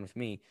it's fine with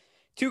me.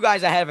 2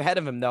 guys I have ahead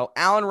of him, though.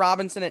 Allen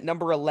Robinson at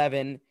number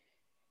 11.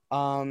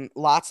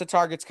 Lots of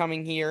targets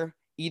coming here,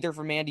 either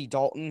from Andy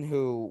Dalton,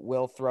 who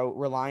will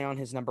rely on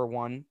his number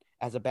 1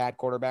 as a bad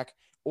quarterback,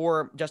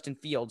 or Justin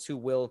Fields, who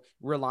will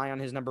rely on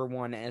his number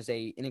 1 as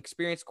an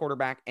experienced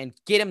quarterback and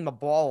get him the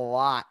ball a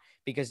lot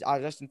because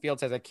Justin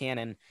Fields has a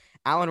cannon.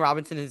 Allen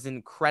Robinson is an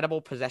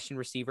incredible possession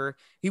receiver.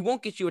 He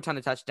won't get you a ton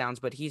of touchdowns,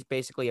 but he's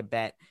basically a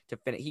bet to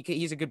finish.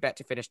 He's a good bet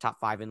to finish top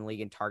 5 in the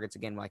league in targets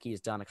again, like he has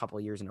done a couple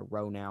of years in a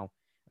row now.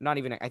 Not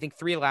even, I think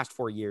 3 of the last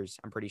 4 years,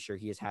 I'm pretty sure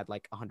he has had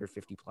like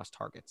 150 plus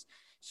targets.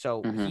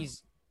 So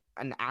he's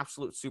an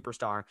absolute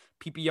superstar,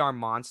 PPR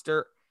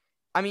monster.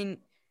 I mean,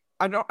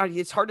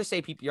 it's hard to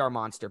say PPR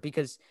monster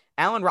because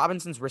Allen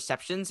Robinson's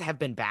receptions have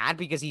been bad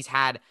because he's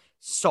had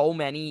so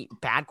many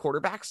bad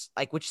quarterbacks,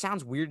 like, which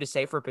sounds weird to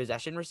say for a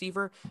possession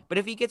receiver. But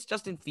if he gets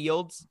Justin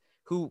Fields,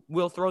 who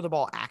will throw the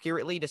ball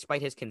accurately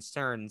despite his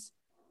concerns,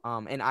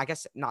 and I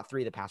guess not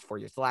 3 of the past 4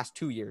 years. The last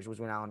 2 years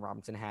was when Allen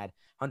Robinson had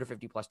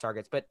 150 plus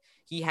targets, but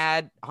he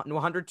had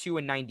 102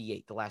 and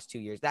 98 the last 2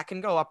 years. That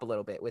can go up a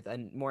little bit with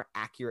a more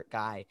accurate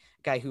guy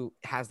who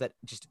has that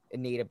just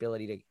innate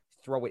ability to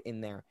throw it in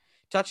there.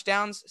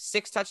 Touchdowns,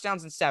 6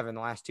 touchdowns and 7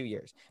 the last 2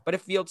 years. But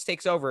if Fields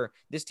takes over,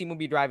 this team will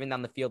be driving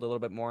down the field a little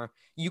bit more.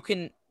 You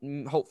can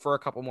hope for a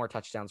couple more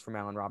touchdowns from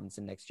Allen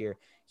Robinson next year.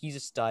 He's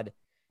a stud.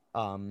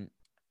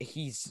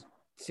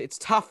 It's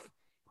tough,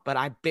 but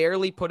I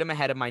barely put him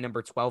ahead of my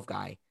number 12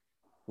 guy,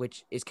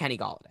 which is Kenny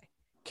Golladay.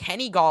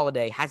 Kenny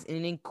Golladay has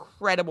an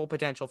incredible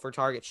potential for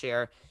target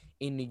share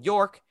in New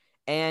York,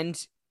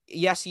 and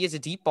yes, he is a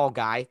deep ball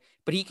guy,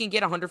 but he can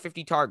get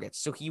 150 targets,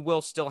 so he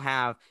will still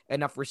have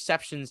enough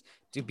receptions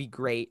to be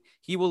great.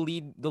 He will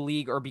lead the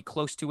league or be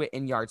close to it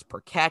in yards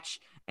per catch,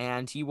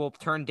 and he will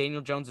turn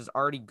Daniel Jones's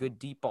already good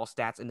deep ball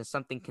stats into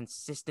something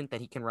consistent that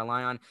he can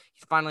rely on.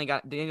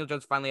 Daniel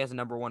Jones finally has a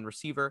number 1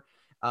 receiver.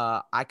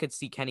 I could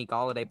see Kenny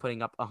Golladay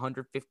putting up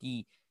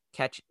 150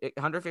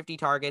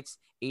 targets,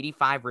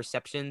 85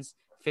 receptions,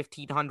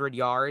 1,500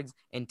 yards,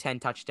 and 10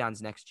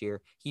 touchdowns next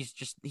year.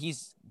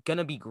 He's going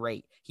to be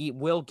great. He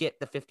will get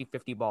the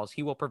 50-50 balls.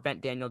 He will prevent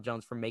Daniel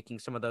Jones from making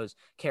some of those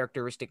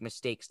characteristic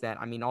mistakes that,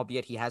 I mean,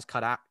 albeit he has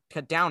cut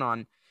down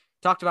on.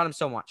 Talked about him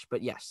so much,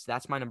 but yes,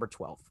 that's my number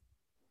 12.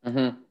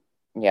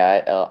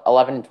 Yeah,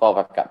 11 and 12,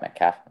 I've got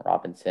Metcalf and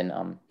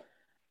Robinson.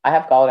 I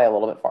have Golladay a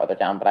little bit farther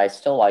down, but I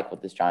still like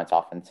what this Giants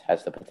offense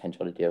has the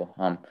potential to do.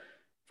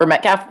 For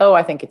Metcalf, though,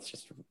 I think it's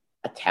just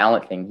a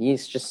talent thing.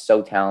 He's just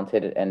so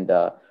talented, and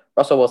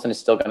Russell Wilson is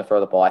still going to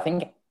throw the ball. I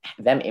think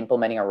them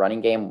implementing a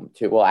running game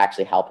too will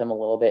actually help him a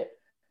little bit,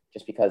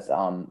 just because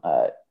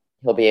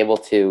he'll be able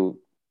to,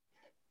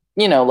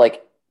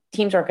 like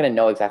teams aren't going to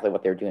know exactly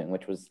what they're doing,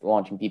 which was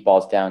launching deep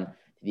balls down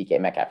to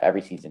DK Metcalf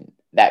every season.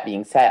 That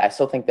being said, I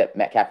still think that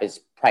Metcalf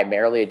is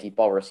primarily a deep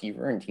ball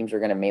receiver, and teams are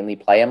going to mainly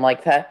play him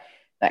like that.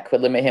 That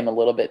could limit him a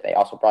little bit. They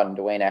also brought in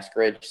Dwayne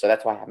Eskridge, so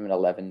that's why I have him at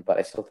 11, but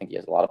I still think he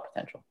has a lot of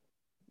potential.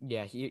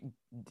 Yeah,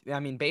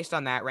 based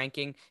on that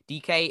ranking,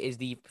 DK is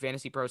the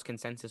Fantasy Pros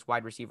consensus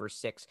wide receiver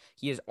 6.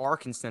 He is our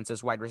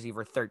consensus wide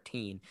receiver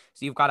 13.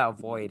 So you've got to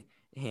avoid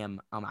him.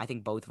 I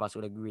think both of us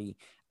would agree.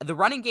 The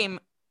running game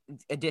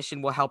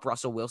addition will help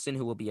Russell Wilson,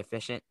 who will be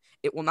efficient.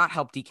 It will not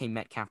help DK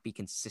Metcalf be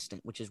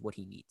consistent, which is what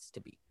he needs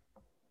to be.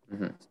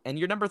 And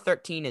your number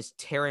 13 is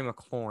Terry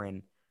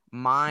McLaurin.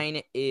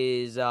 Mine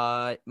is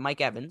Mike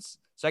Evans.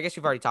 So I guess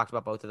we've already talked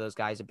about both of those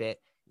guys a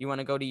bit. You want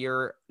to go to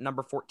your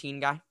number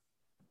 14 guy?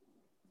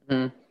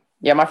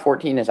 Yeah, my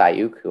 14 is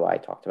Ayuk, who I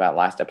talked about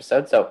last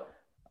episode. So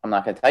I'm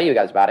not going to tell you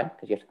guys about him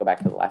because you have to go back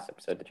to the last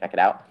episode to check it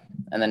out.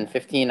 And then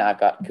 15, I've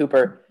got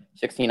Cooper.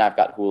 16, I've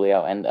got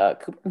Julio. And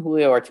Cooper and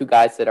Julio are 2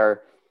 guys that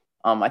are,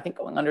 I think,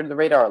 going under the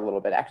radar a little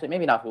bit. Actually,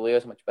 maybe not Julio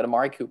as much, but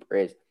Amari Cooper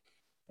is.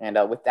 And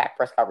with Dak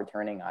Prescott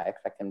returning, I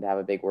expect him to have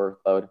a big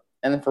workload.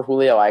 And then for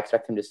Julio, I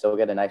expect him to still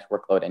get a nice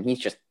workload. And he's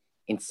just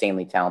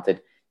insanely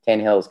talented.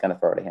 Tannehill is going to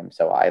throw to him.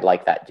 So I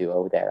like that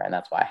duo there. And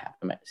that's why I have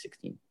him at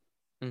 16.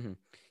 Mm-hmm.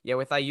 Yeah,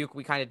 with Ayuk,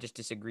 we kind of just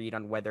disagreed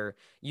on whether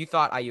you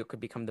thought Ayuk could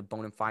become the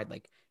bona fide,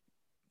 like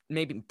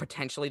maybe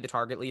potentially the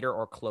target leader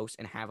or close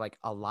and have like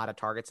a lot of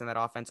targets in that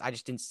offense. I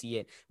just didn't see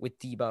it with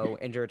Debo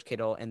and George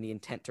Kittle and the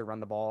intent to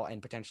run the ball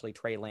and potentially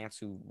Trey Lance,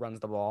 who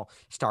runs the ball,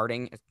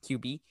 starting as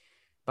QB.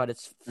 But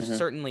it's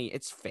certainly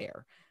it's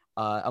fair.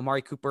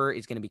 Amari Cooper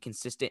is going to be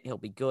consistent. He'll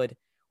be good.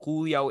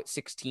 Julio at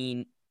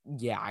 16.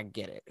 Yeah, I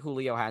get it.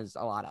 Julio has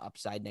a lot of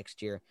upside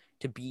next year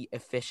to be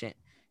efficient.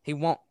 He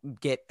won't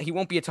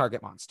be a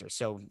target monster.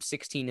 So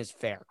 16 is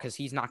fair because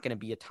he's not going to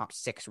be a top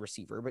 6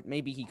 receiver, but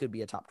maybe he could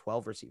be a top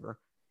 12 receiver.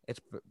 It's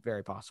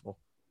very possible.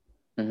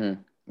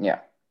 Yeah.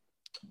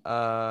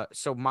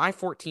 So my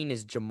 14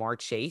 is Ja'Marr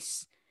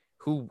Chase,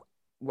 who,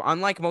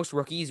 unlike most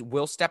rookies,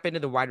 will step into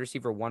the wide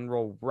receiver 1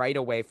 role right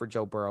away for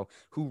Joe Burrow,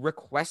 who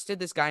requested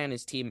this guy on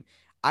his team.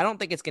 I don't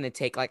think it's going to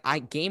take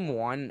game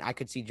 1. I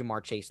could see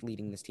Ja'Marr Chase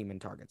leading this team in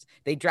targets.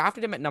 They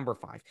drafted him at number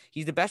 5.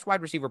 He's the best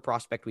wide receiver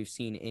prospect we've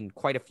seen in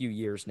quite a few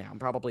years now,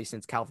 probably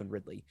since Calvin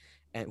Ridley,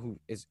 and who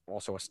is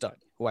also a stud,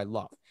 who I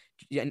love.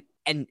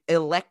 An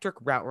electric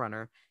route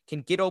runner,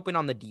 can get open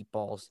on the deep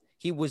balls.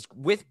 He was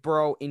with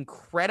Burrow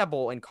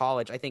incredible in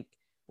college. I think,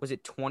 was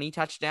it 20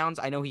 touchdowns?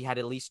 I know he had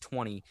at least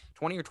 20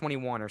 or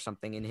 21 or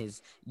something in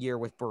his year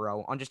with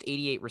Burrow on just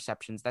 88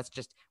 receptions. That's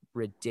just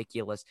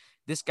ridiculous.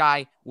 This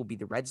guy will be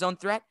the red zone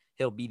threat.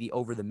 He'll be the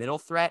over the middle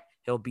threat.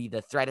 He'll be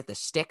the threat at the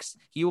sticks.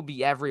 He will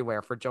be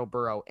everywhere for Joe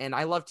Burrow. And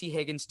I love T.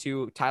 Higgins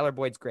too. Tyler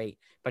Boyd's great,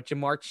 but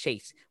Ja'Marr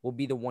Chase will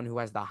be the one who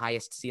has the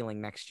highest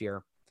ceiling next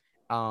year.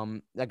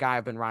 The guy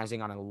I've been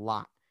rising on a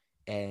lot,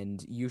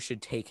 and you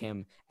should take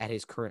him at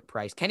his current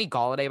price. Kenny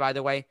Golladay, by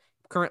the way,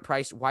 current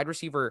price, wide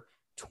receiver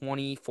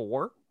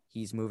 24.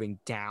 He's moving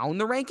down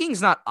the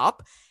rankings, not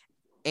up.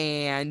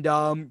 And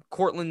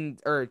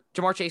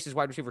Ja'Marr Chase is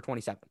wide receiver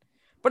 27.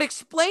 But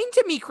explain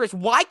to me, Chris,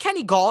 why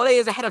Kenny Golladay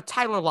is ahead of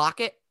Tyler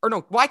Lockett,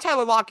 why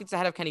Tyler Lockett's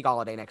ahead of Kenny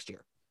Golladay next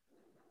year.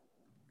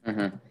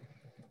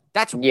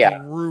 That's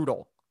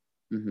brutal.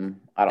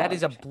 That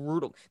is a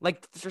brutal.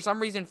 Like, for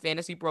some reason,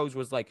 Fantasy Bros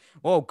was like,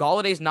 "Oh,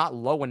 Galladay's not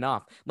low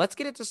enough. Let's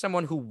get it to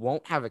someone who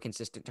won't have a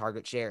consistent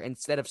target share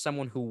instead of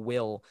someone who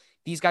will."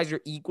 These guys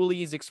are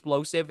equally as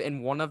explosive,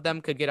 and one of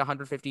them could get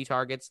 150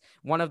 targets.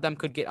 One of them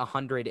could get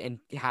 100 and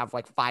have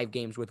like 5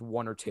 games with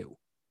 1 or 2.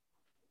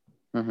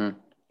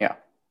 Yeah.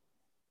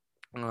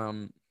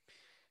 All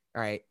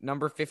right.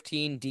 Number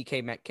 15,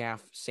 DK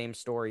Metcalf. Same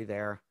story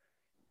there.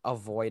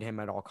 Avoid him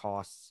at all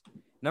costs.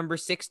 Number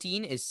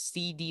 16 is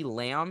CeeDee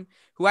Lamb,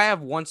 who I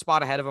have 1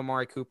 spot ahead of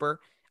Amari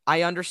Cooper.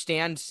 I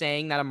understand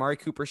saying that Amari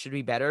Cooper should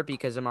be better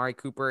because Amari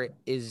Cooper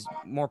is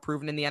more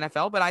proven in the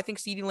NFL, but I think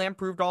CeeDee Lamb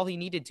proved all he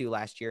needed to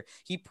last year.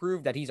 He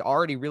proved that he's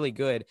already really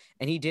good,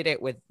 and he did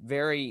it with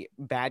very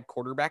bad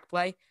quarterback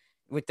play.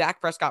 With Dak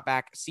Prescott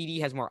back,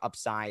 CeeDee has more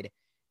upside.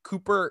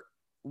 Cooper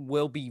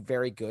will be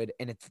very good,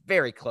 and it's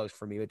very close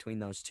for me between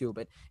those two.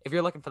 But if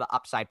you're looking for the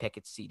upside pick,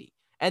 it's CeeDee.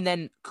 And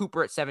then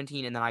Cooper at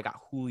 17, and then I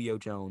got Julio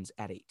Jones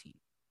at 18.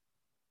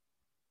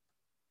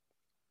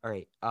 All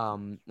right,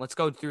 let's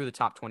go through the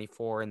top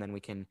 24, and then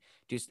we can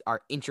do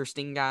our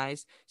interesting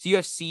guys. So you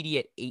have CeeDee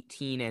at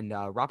 18 and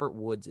Robert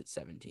Woods at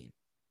 17.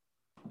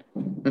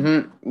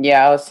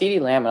 Yeah,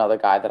 CeeDee Lamb, another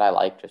guy that I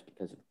like just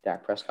because of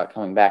Dak Prescott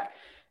coming back.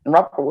 And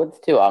Robert Woods,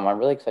 too. I'm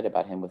really excited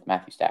about him with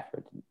Matthew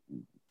Stafford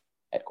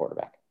at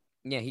quarterback.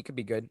 Yeah, he could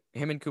be good.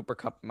 Him and Cooper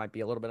Kupp might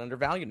be a little bit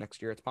undervalued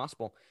next year. It's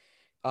possible.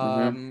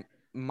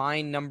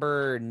 My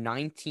number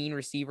 19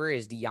 receiver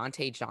is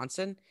Deontay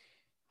Johnson.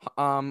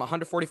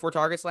 144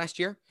 targets last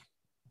year.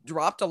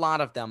 Dropped a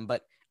lot of them,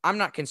 but I'm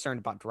not concerned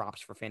about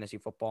drops for fantasy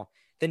football.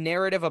 The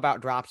narrative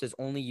about drops is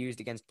only used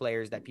against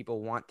players that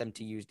people want them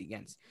to use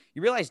against.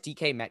 You realize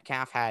DK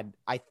Metcalf had,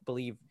 I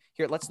believe,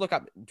 here, let's look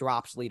up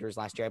drops leaders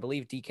last year. I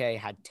believe DK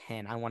had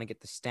 10. I want to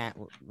get the stat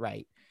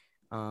right.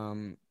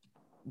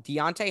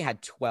 Deontay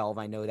had 12.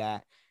 I know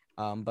that.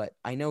 But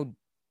I know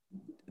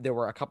there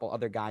were a couple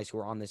other guys who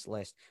were on this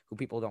list who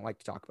people don't like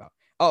to talk about.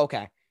 Oh,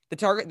 okay.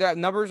 The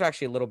numbers are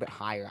actually a little bit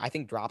higher. I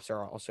think drops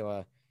are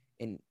also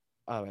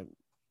a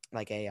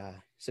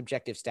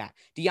subjective stat.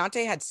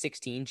 Deontay had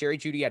 16. Jerry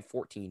Jeudy had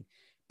 14.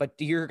 But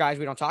here are guys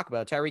we don't talk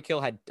about. Tyreek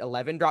Hill had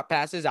 11 drop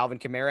passes. Alvin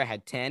Kamara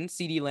had 10.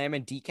 CeeDee Lamb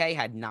and DK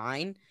had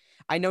 9.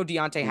 I know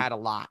Deontay had a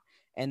lot,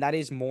 and that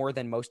is more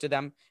than most of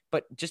them.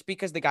 But just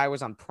because the guy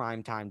was on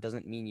prime time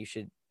doesn't mean you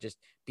should just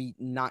be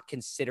not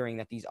considering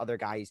that these other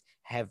guys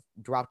have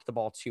dropped the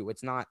ball too.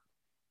 It's not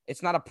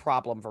a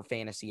problem for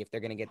fantasy if they're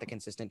going to get the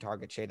consistent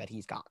target share that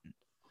he's gotten.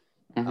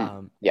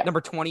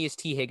 Number 20 is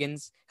T.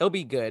 Higgins. He'll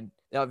be good.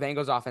 Van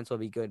Gogh's offense will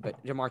be good,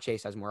 but Ja'Marr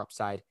Chase has more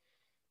upside.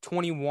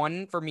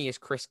 21 for me is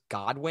Chris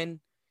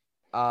Godwin.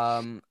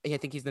 I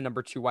think he's the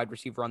number 2 wide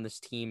receiver on this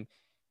team,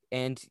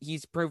 and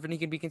he's proven he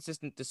can be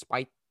consistent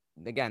despite,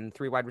 again,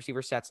 3 wide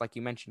receiver sets like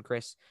you mentioned,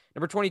 Chris.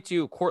 Number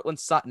 22, Courtland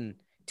Sutton.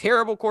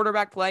 Terrible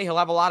quarterback play. He'll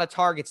have a lot of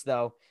targets,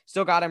 though.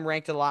 Still got him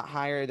ranked a lot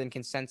higher than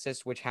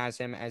consensus, which has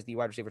him as the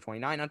wide receiver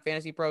 29 on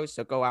Fantasy Pros.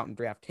 So go out and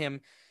draft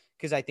him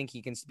because I think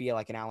he can be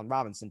like an Allen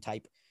Robinson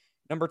type.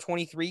 Number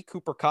 23,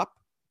 Cooper Kupp.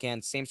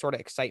 Again, same sort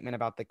of excitement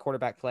about the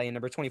quarterback play. And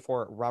number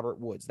 24, Robert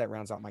Woods. That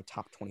rounds out my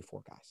top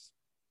 24 guys.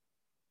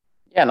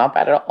 Yeah, not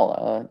bad at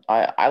all.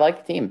 I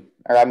like the team,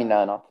 or I mean,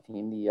 not the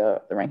team,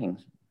 the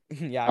rankings.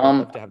 Yeah, I would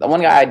love to have the those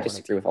one guy I 24 on a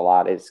disagree team. with a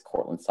lot is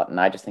Cortland Sutton.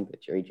 I just think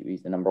that Jerry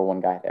Judy's the number one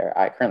guy there.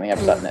 I currently have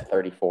Sutton at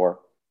 34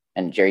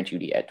 and Jerry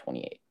Judy at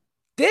 28.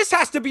 This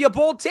has to be a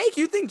bold take.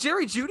 You think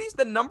Jerry Judy's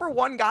the number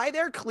one guy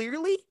there,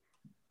 clearly?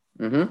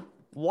 Mm-hmm.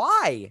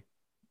 Why?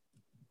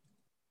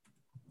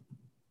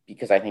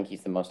 Because I think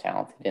he's the most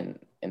talented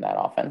in that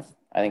offense.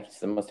 I think he's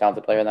the most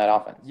talented player in that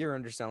offense. You're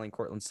underselling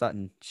Cortland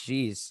Sutton.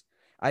 Jeez.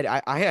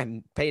 I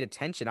hadn't paid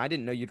attention. I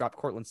didn't know you dropped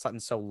Cortland Sutton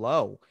so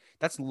low.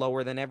 That's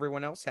lower than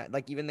everyone else had.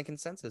 Like, even the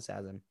consensus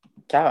has him.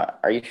 Yeah,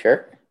 are you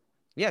sure?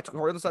 Yeah,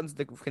 Cortland Sutton's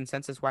the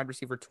consensus wide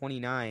receiver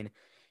 29.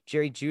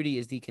 Jerry Judy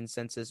is the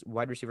consensus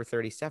wide receiver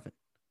 37.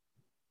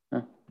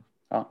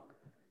 Oh,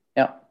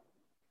 yeah.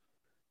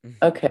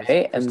 Okay,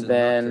 Chris and does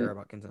then not care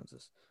about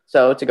consensus.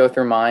 So to go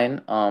through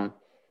mine,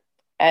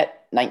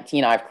 at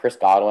 19 I have Chris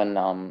Godwin.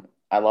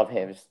 I love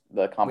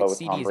the combo with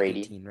CD Tom is Brady.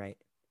 18, right?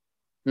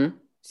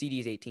 CD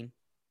is 18.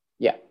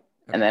 Yeah. Okay.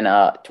 And then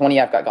 20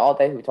 I've got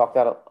Galladay, who we talked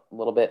about a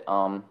little bit.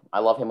 I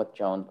love him with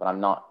Jones, but I'm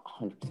not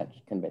 100%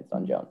 convinced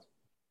on Jones.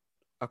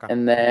 Okay.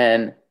 And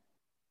then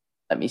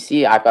let me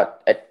see. I've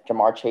got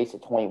Jamar Chase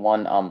at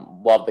 21.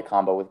 Love the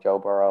combo with Joe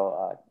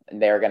Burrow.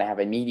 And they're going to have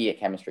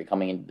immediate chemistry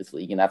coming into this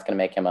league, and that's going to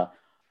make him a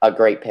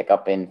great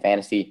pickup in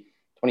fantasy.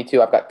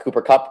 22, I've got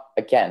Cooper Kupp.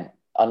 Again,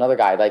 another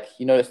guy. Like,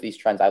 you notice these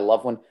trends. I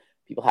love when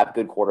people have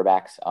good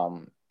quarterbacks.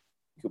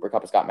 Cooper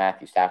Kupp has got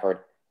Matthew Stafford.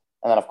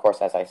 And then, of course,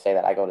 as I say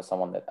that, I go to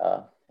someone that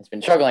has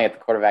been struggling at the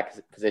quarterback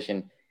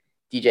position,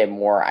 DJ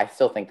Moore. I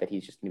still think that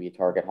he's just going to be a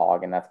target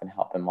hog, and that's going to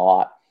help him a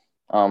lot.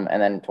 And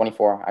then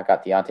 24, I've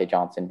got Deontay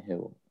Johnson,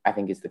 who I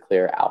think is the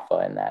clear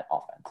alpha in that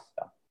offense.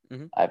 So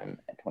I have him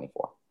at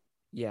 24.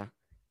 Yeah.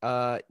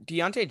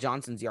 Deontay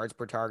Johnson's yards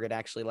per target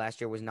actually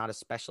last year was not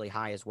especially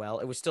high as well.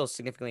 It was still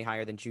significantly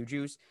higher than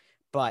Juju's,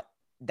 but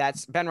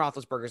that's Ben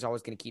Roethlisberger is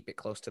always going to keep it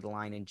close to the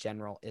line in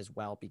general as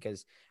well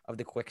because of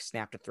the quick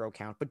snap to throw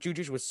count. But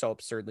Juju's was so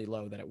absurdly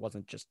low that it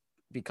wasn't just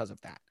because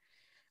of that.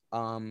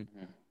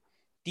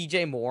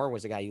 DJ Moore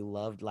was a guy you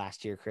loved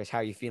last year, Chris. How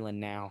are you feeling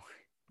now?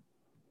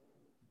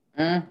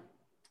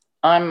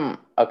 I'm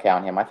okay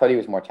on him. I thought he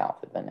was more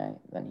talented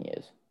than he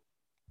is.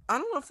 I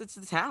don't know if it's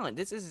the talent.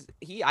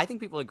 I think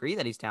people agree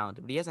that he's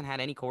talented, but he hasn't had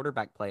any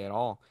quarterback play at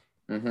all.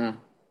 Yeah.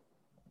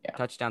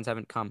 Touchdowns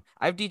haven't come.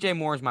 I have DJ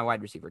Moore as my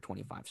wide receiver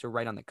 25, so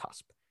right on the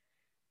cusp.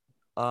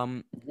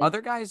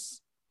 Other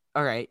guys.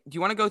 All right. Do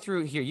you want to go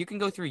through here? You can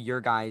go through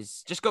your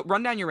guys. Just go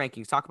run down your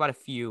rankings. Talk about a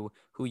few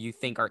who you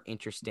think are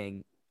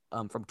interesting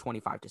from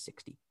 25 to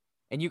 60.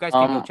 And you guys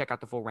can go check out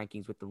the full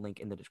rankings with the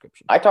link in the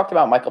description. I talked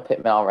about Michael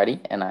Pittman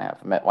already, and I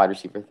have him at wide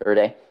receiver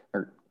 30.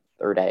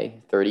 Third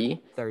day.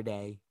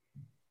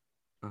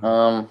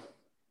 Let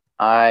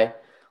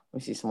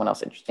me see someone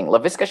else interesting.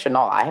 Laviska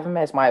Shenault, I have him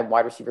as my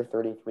wide receiver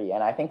 33,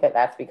 and I think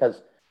that's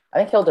because I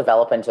think he'll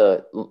develop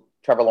into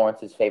Trevor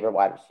Lawrence's favorite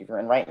wide receiver.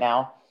 And right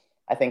now,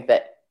 I think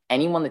that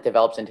anyone that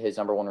develops into his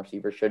number one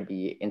receiver should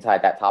be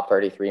inside that top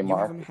 33 mark.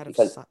 You have him ahead of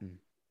Sutton.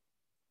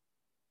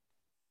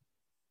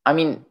 I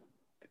mean,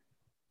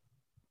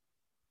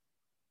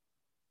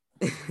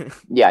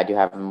 yeah, I do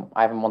have him.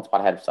 I have him one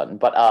spot ahead of Sutton,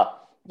 but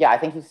yeah, I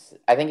think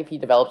if he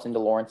develops into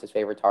Lawrence's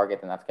favorite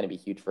target, then that's going to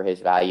be huge for his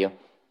value.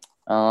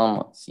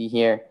 Let's see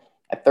here.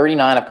 At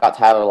 39, I've got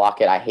Tyler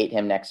Lockett. I hate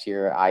him next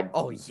year. I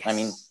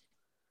mean,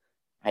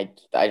 I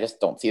just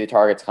don't see the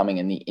targets coming,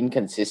 and the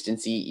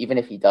inconsistency, even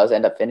if he does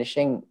end up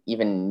finishing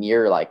even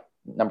near like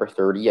number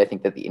 30, I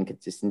think that the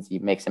inconsistency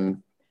makes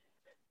him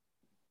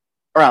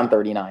around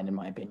 39 in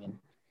my opinion.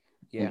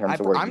 Yeah,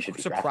 I'm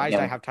surprised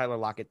I have Tyler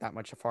Lockett that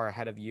much far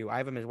ahead of you. I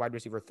have him as wide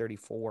receiver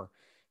 34.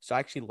 So I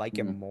actually like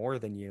him more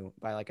than you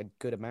by like a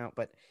good amount.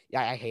 But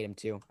yeah, I hate him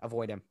too.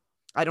 Avoid him.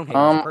 I don't hate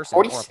him as a person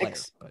 46, or a player.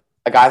 But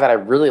a guy that I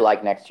really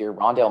like next year,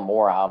 Rondale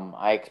Moore.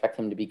 I expect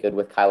him to be good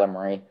with Kyler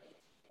Murray.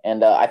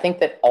 And I think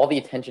that all the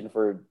attention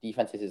for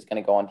defenses is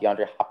going to go on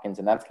DeAndre Hopkins.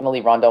 And that's going to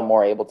leave Rondale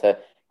Moore able to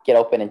get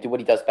open and do what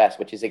he does best,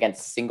 which is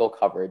against single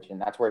coverage. And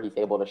that's where he's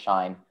able to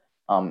shine.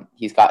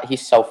 He's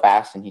so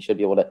fast, and he should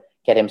be able to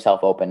get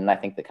himself open. And I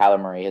think that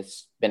Kyler Murray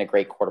has been a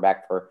great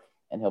quarterback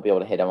and he'll be able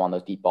to hit him on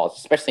those deep balls,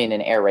 especially in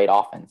an air raid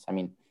offense. I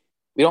mean,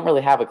 we don't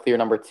really have a clear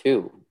number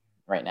 2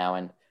 right now.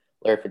 And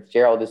Larry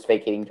Fitzgerald is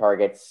vacating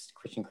targets.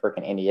 Christian Kirk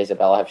and Andy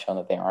Isabella have shown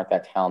that they aren't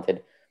that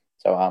talented.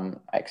 So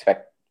I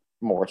expect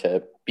Moore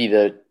to be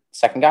the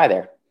second guy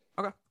there.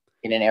 Okay.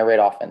 In an air raid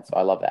offense. So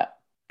I love that.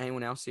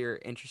 Anyone else you're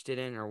interested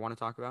in or want to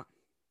talk about?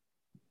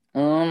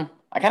 I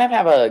kind of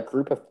have a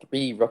group of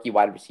 3 rookie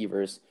wide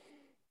receivers.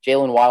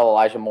 Jalen Waddle,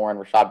 Elijah Moore, and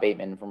Rashad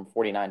Bateman from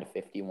 49 to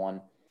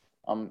 51.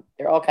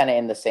 They're all kind of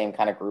in the same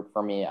kind of group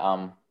for me.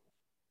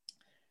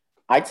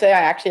 I'd say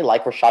I actually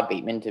like Rashad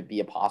Bateman to be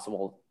a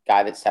possible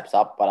guy that steps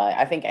up, but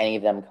I think any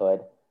of them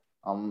could.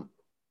 Um,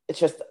 it's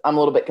just I'm a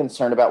little bit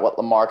concerned about what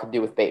Lamar could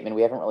do with Bateman.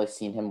 We haven't really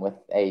seen him with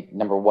a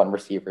number one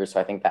receiver, so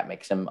I think that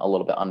makes him a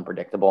little bit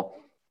unpredictable.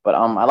 But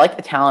I like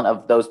the talent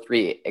of those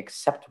three,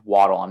 except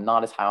Waddle. I'm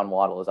not as high on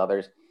Waddle as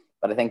others,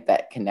 but I think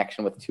that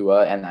connection with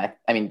Tua and I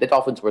mean the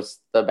Dolphins was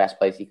the best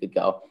place he could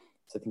go,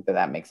 so I think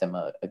that makes him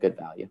a good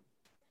value.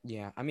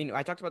 Yeah, I mean,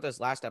 I talked about this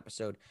last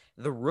episode.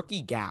 The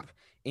rookie gap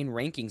in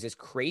rankings is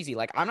crazy.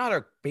 Like, I'm not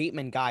a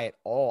Bateman guy at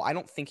all. I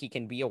don't think he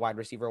can be a wide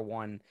receiver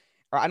one,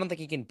 or I don't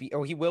think he can be,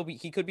 or he will be.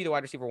 He could be the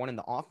wide receiver one in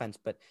the offense,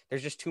 but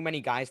there's just too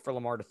many guys for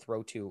Lamar to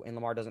throw to, and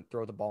Lamar doesn't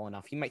throw the ball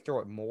enough. He might throw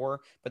it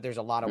more, but there's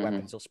a lot of Mm-hmm.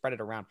 weapons. He'll spread it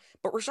around.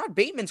 But Rashad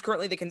Bateman's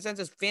currently the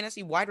consensus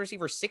fantasy wide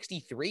receiver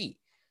 63.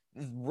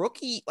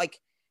 Rookie, like,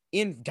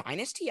 in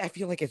Dynasty, I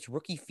feel like it's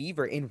rookie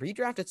fever. In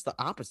redraft, it's the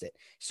opposite.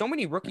 So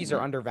many rookies are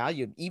Mm-hmm.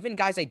 undervalued. Even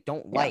guys I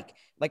don't Yeah.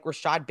 like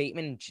Rashad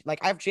Bateman. Like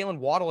I have Jalen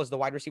Waddle as the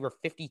wide receiver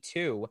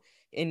 52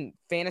 in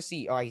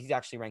fantasy. Oh, he's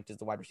actually ranked as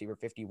the wide receiver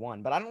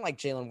 51, but I don't like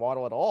Jalen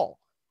Waddle at all.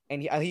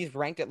 And he's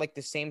ranked at like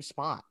the same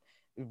spot.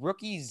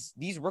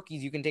 These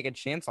rookies, you can take a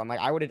chance on. Like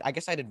I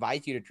guess I'd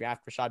advise you to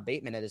draft Rashad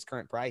Bateman at his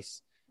current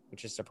price,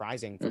 which is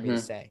surprising for me to Mm-hmm.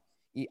 say.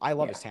 I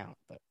love Yeah. his talent,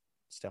 but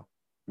still.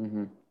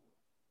 Mm-hmm.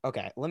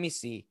 Okay, let me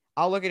see.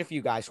 I'll look at a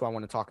few guys who I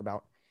want to talk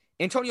about.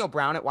 Antonio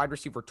Brown at wide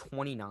receiver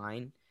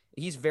 29.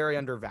 He's very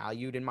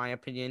undervalued, in my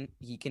opinion.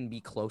 He can be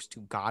close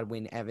to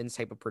Godwin Evans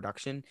type of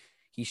production.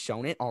 He's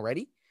shown it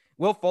already.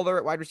 Will Fuller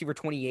at wide receiver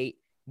 28.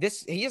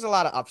 He has a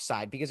lot of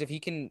upside because if he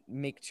can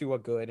make Tua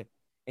good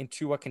and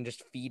Tua can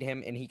just feed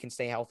him and he can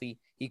stay healthy,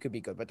 he could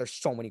be good. But there's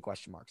so many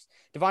question marks.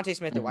 Devontae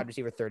Smith at Mm-hmm. wide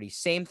receiver 30.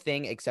 Same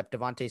thing, except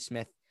Devontae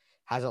Smith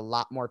has a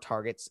lot more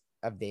targets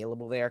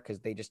available there because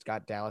they just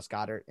got Dallas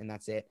Goedert and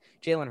that's it.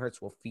 Jalen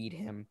Hurts will feed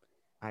him,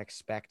 I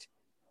expect.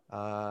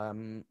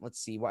 Let's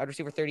see. Wide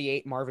receiver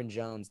 38, Marvin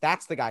Jones.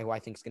 That's the guy who I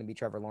think is going to be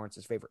Trevor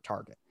Lawrence's favorite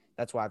target.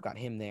 That's why I've got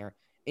him there.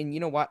 And you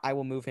know what? I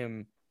will move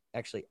him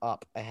actually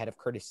up ahead of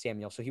Curtis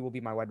Samuel. So he will be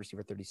my wide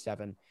receiver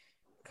 37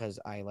 because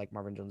I like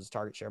Marvin Jones'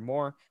 target share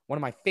more. One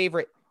of my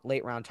favorite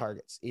late round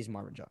targets is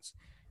Marvin Jones.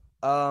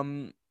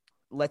 Um,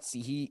 let's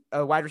see.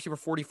 Wide receiver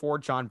 44,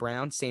 John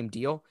Brown, same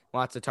deal.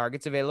 Lots of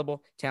targets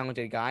available.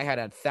 Talented guy. Had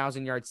a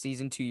 1,000-yard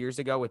season 2 years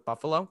ago with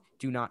Buffalo.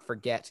 Do not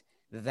forget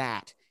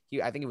that.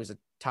 I think it was a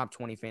top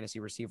 20 fantasy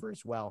receiver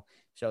as well.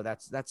 So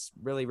that's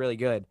really, really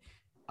good.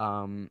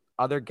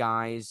 Other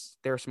guys,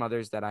 there are some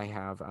others that I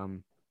have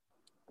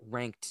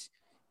ranked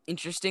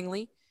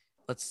interestingly.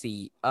 Let's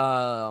see.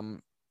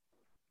 Elijah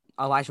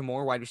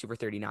Moore, wide receiver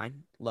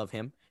 39. Love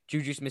him.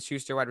 Juju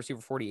Smith-Schuster, wide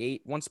receiver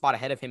 48. One spot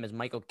ahead of him is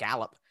Michael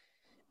Gallup.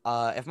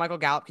 If Michael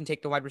Gallup can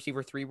take the wide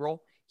receiver 3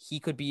 role, he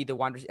could be a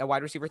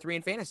wide receiver 3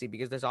 in fantasy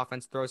because this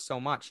offense throws so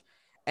much.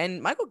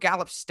 And Michael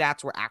Gallup's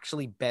stats were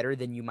actually better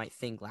than you might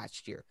think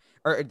last year,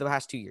 or the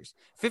past 2 years.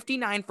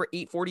 59 for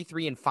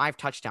 843 and 5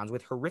 touchdowns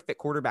with horrific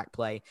quarterback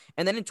play.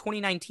 And then in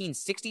 2019,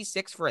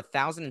 66 for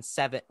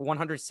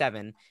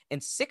 107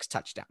 and 6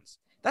 touchdowns.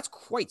 That's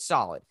quite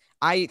solid.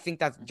 I think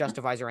that Mm-hmm.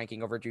 justifies a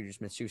ranking over Juju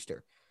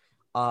Smith-Schuster.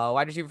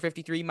 Wide receiver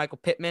 53, Michael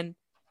Pittman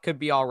could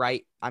be all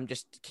right. I'm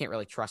just can't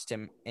really trust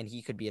him, and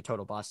he could be a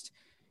total bust.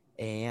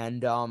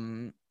 And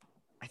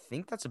I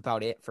think that's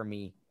about it for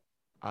me.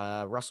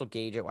 Russell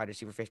Gage at wide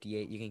receiver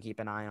 58, you can keep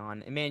an eye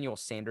on. Emmanuel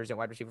Sanders at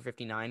wide receiver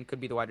 59 could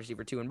be the wide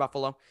receiver 2 in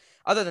Buffalo.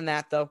 Other than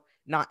that, though,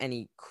 not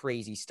any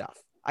crazy stuff.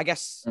 I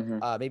guess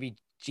Mm-hmm. maybe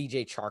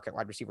GJ Chark at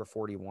wide receiver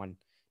 41.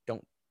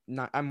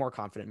 I'm more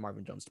confident in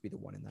Marvin Jones to be the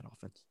one in that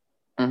offense.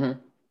 Mm-hmm.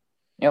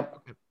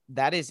 Yep.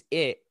 That is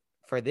it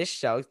for this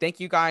show. Thank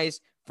you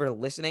guys for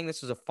listening.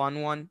 This was a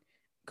fun one.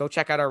 Go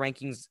check out our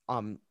rankings.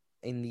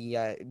 In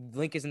the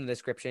link is in the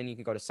description. You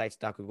can go to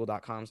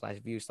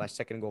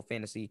sites.google.com/view/second goal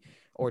fantasy,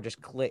 or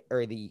just click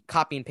or the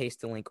copy and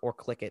paste the link or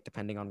click it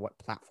depending on what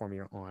platform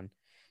you're on.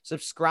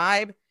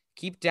 Subscribe.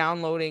 Keep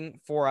downloading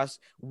for us.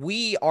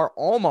 We are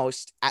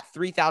almost at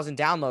 3,000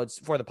 downloads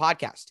for the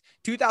podcast.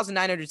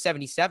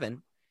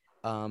 2,977.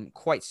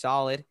 Quite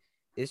solid.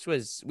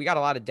 We got a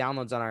lot of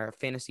downloads on our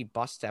fantasy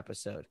bust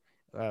episode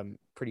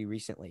pretty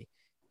recently.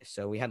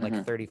 So we had like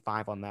Mm-hmm.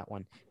 35 on that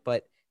one.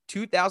 But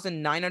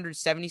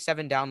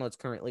 2,977 downloads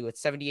currently with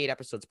 78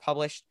 episodes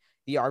published.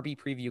 The RB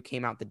preview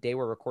came out the day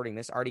we're recording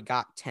this. Already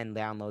got 10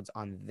 downloads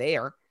on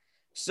there.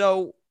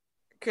 So,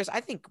 Chris,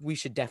 I think we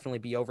should definitely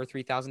be over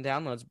 3,000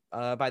 downloads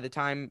by the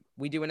time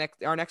we do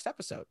our next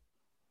episode.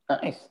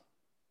 Nice. It's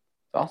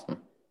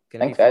awesome.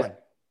 Gonna Thanks, be fun. guys.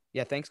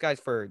 Yeah, thanks guys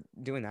for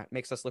doing that.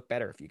 Makes us look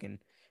better if you can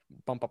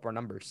bump up our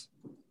numbers.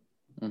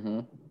 Mm-hmm.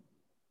 All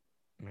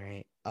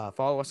right.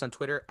 Follow us on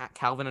Twitter at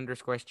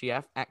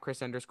Calvin_SGF, at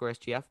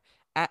Chris_SGF,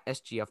 at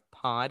SGF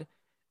Pod.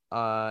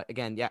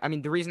 Again, yeah, I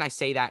mean, the reason I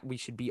say that we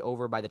should be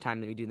over by the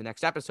time that we do the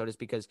next episode is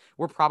because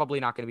we're probably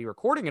not going to be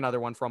recording another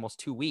one for almost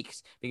 2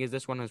 weeks because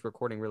this one was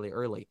recording really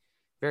early.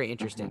 Very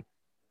interesting.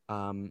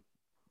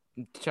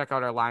 Check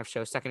out our live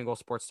show, Second Goal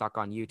Sports Talk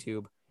on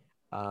YouTube.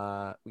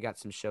 We got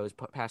some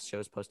past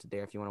shows posted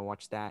there if you want to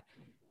watch that.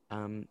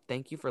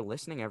 Thank you for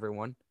listening,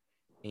 everyone.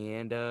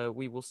 And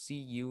we will see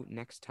you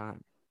next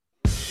time.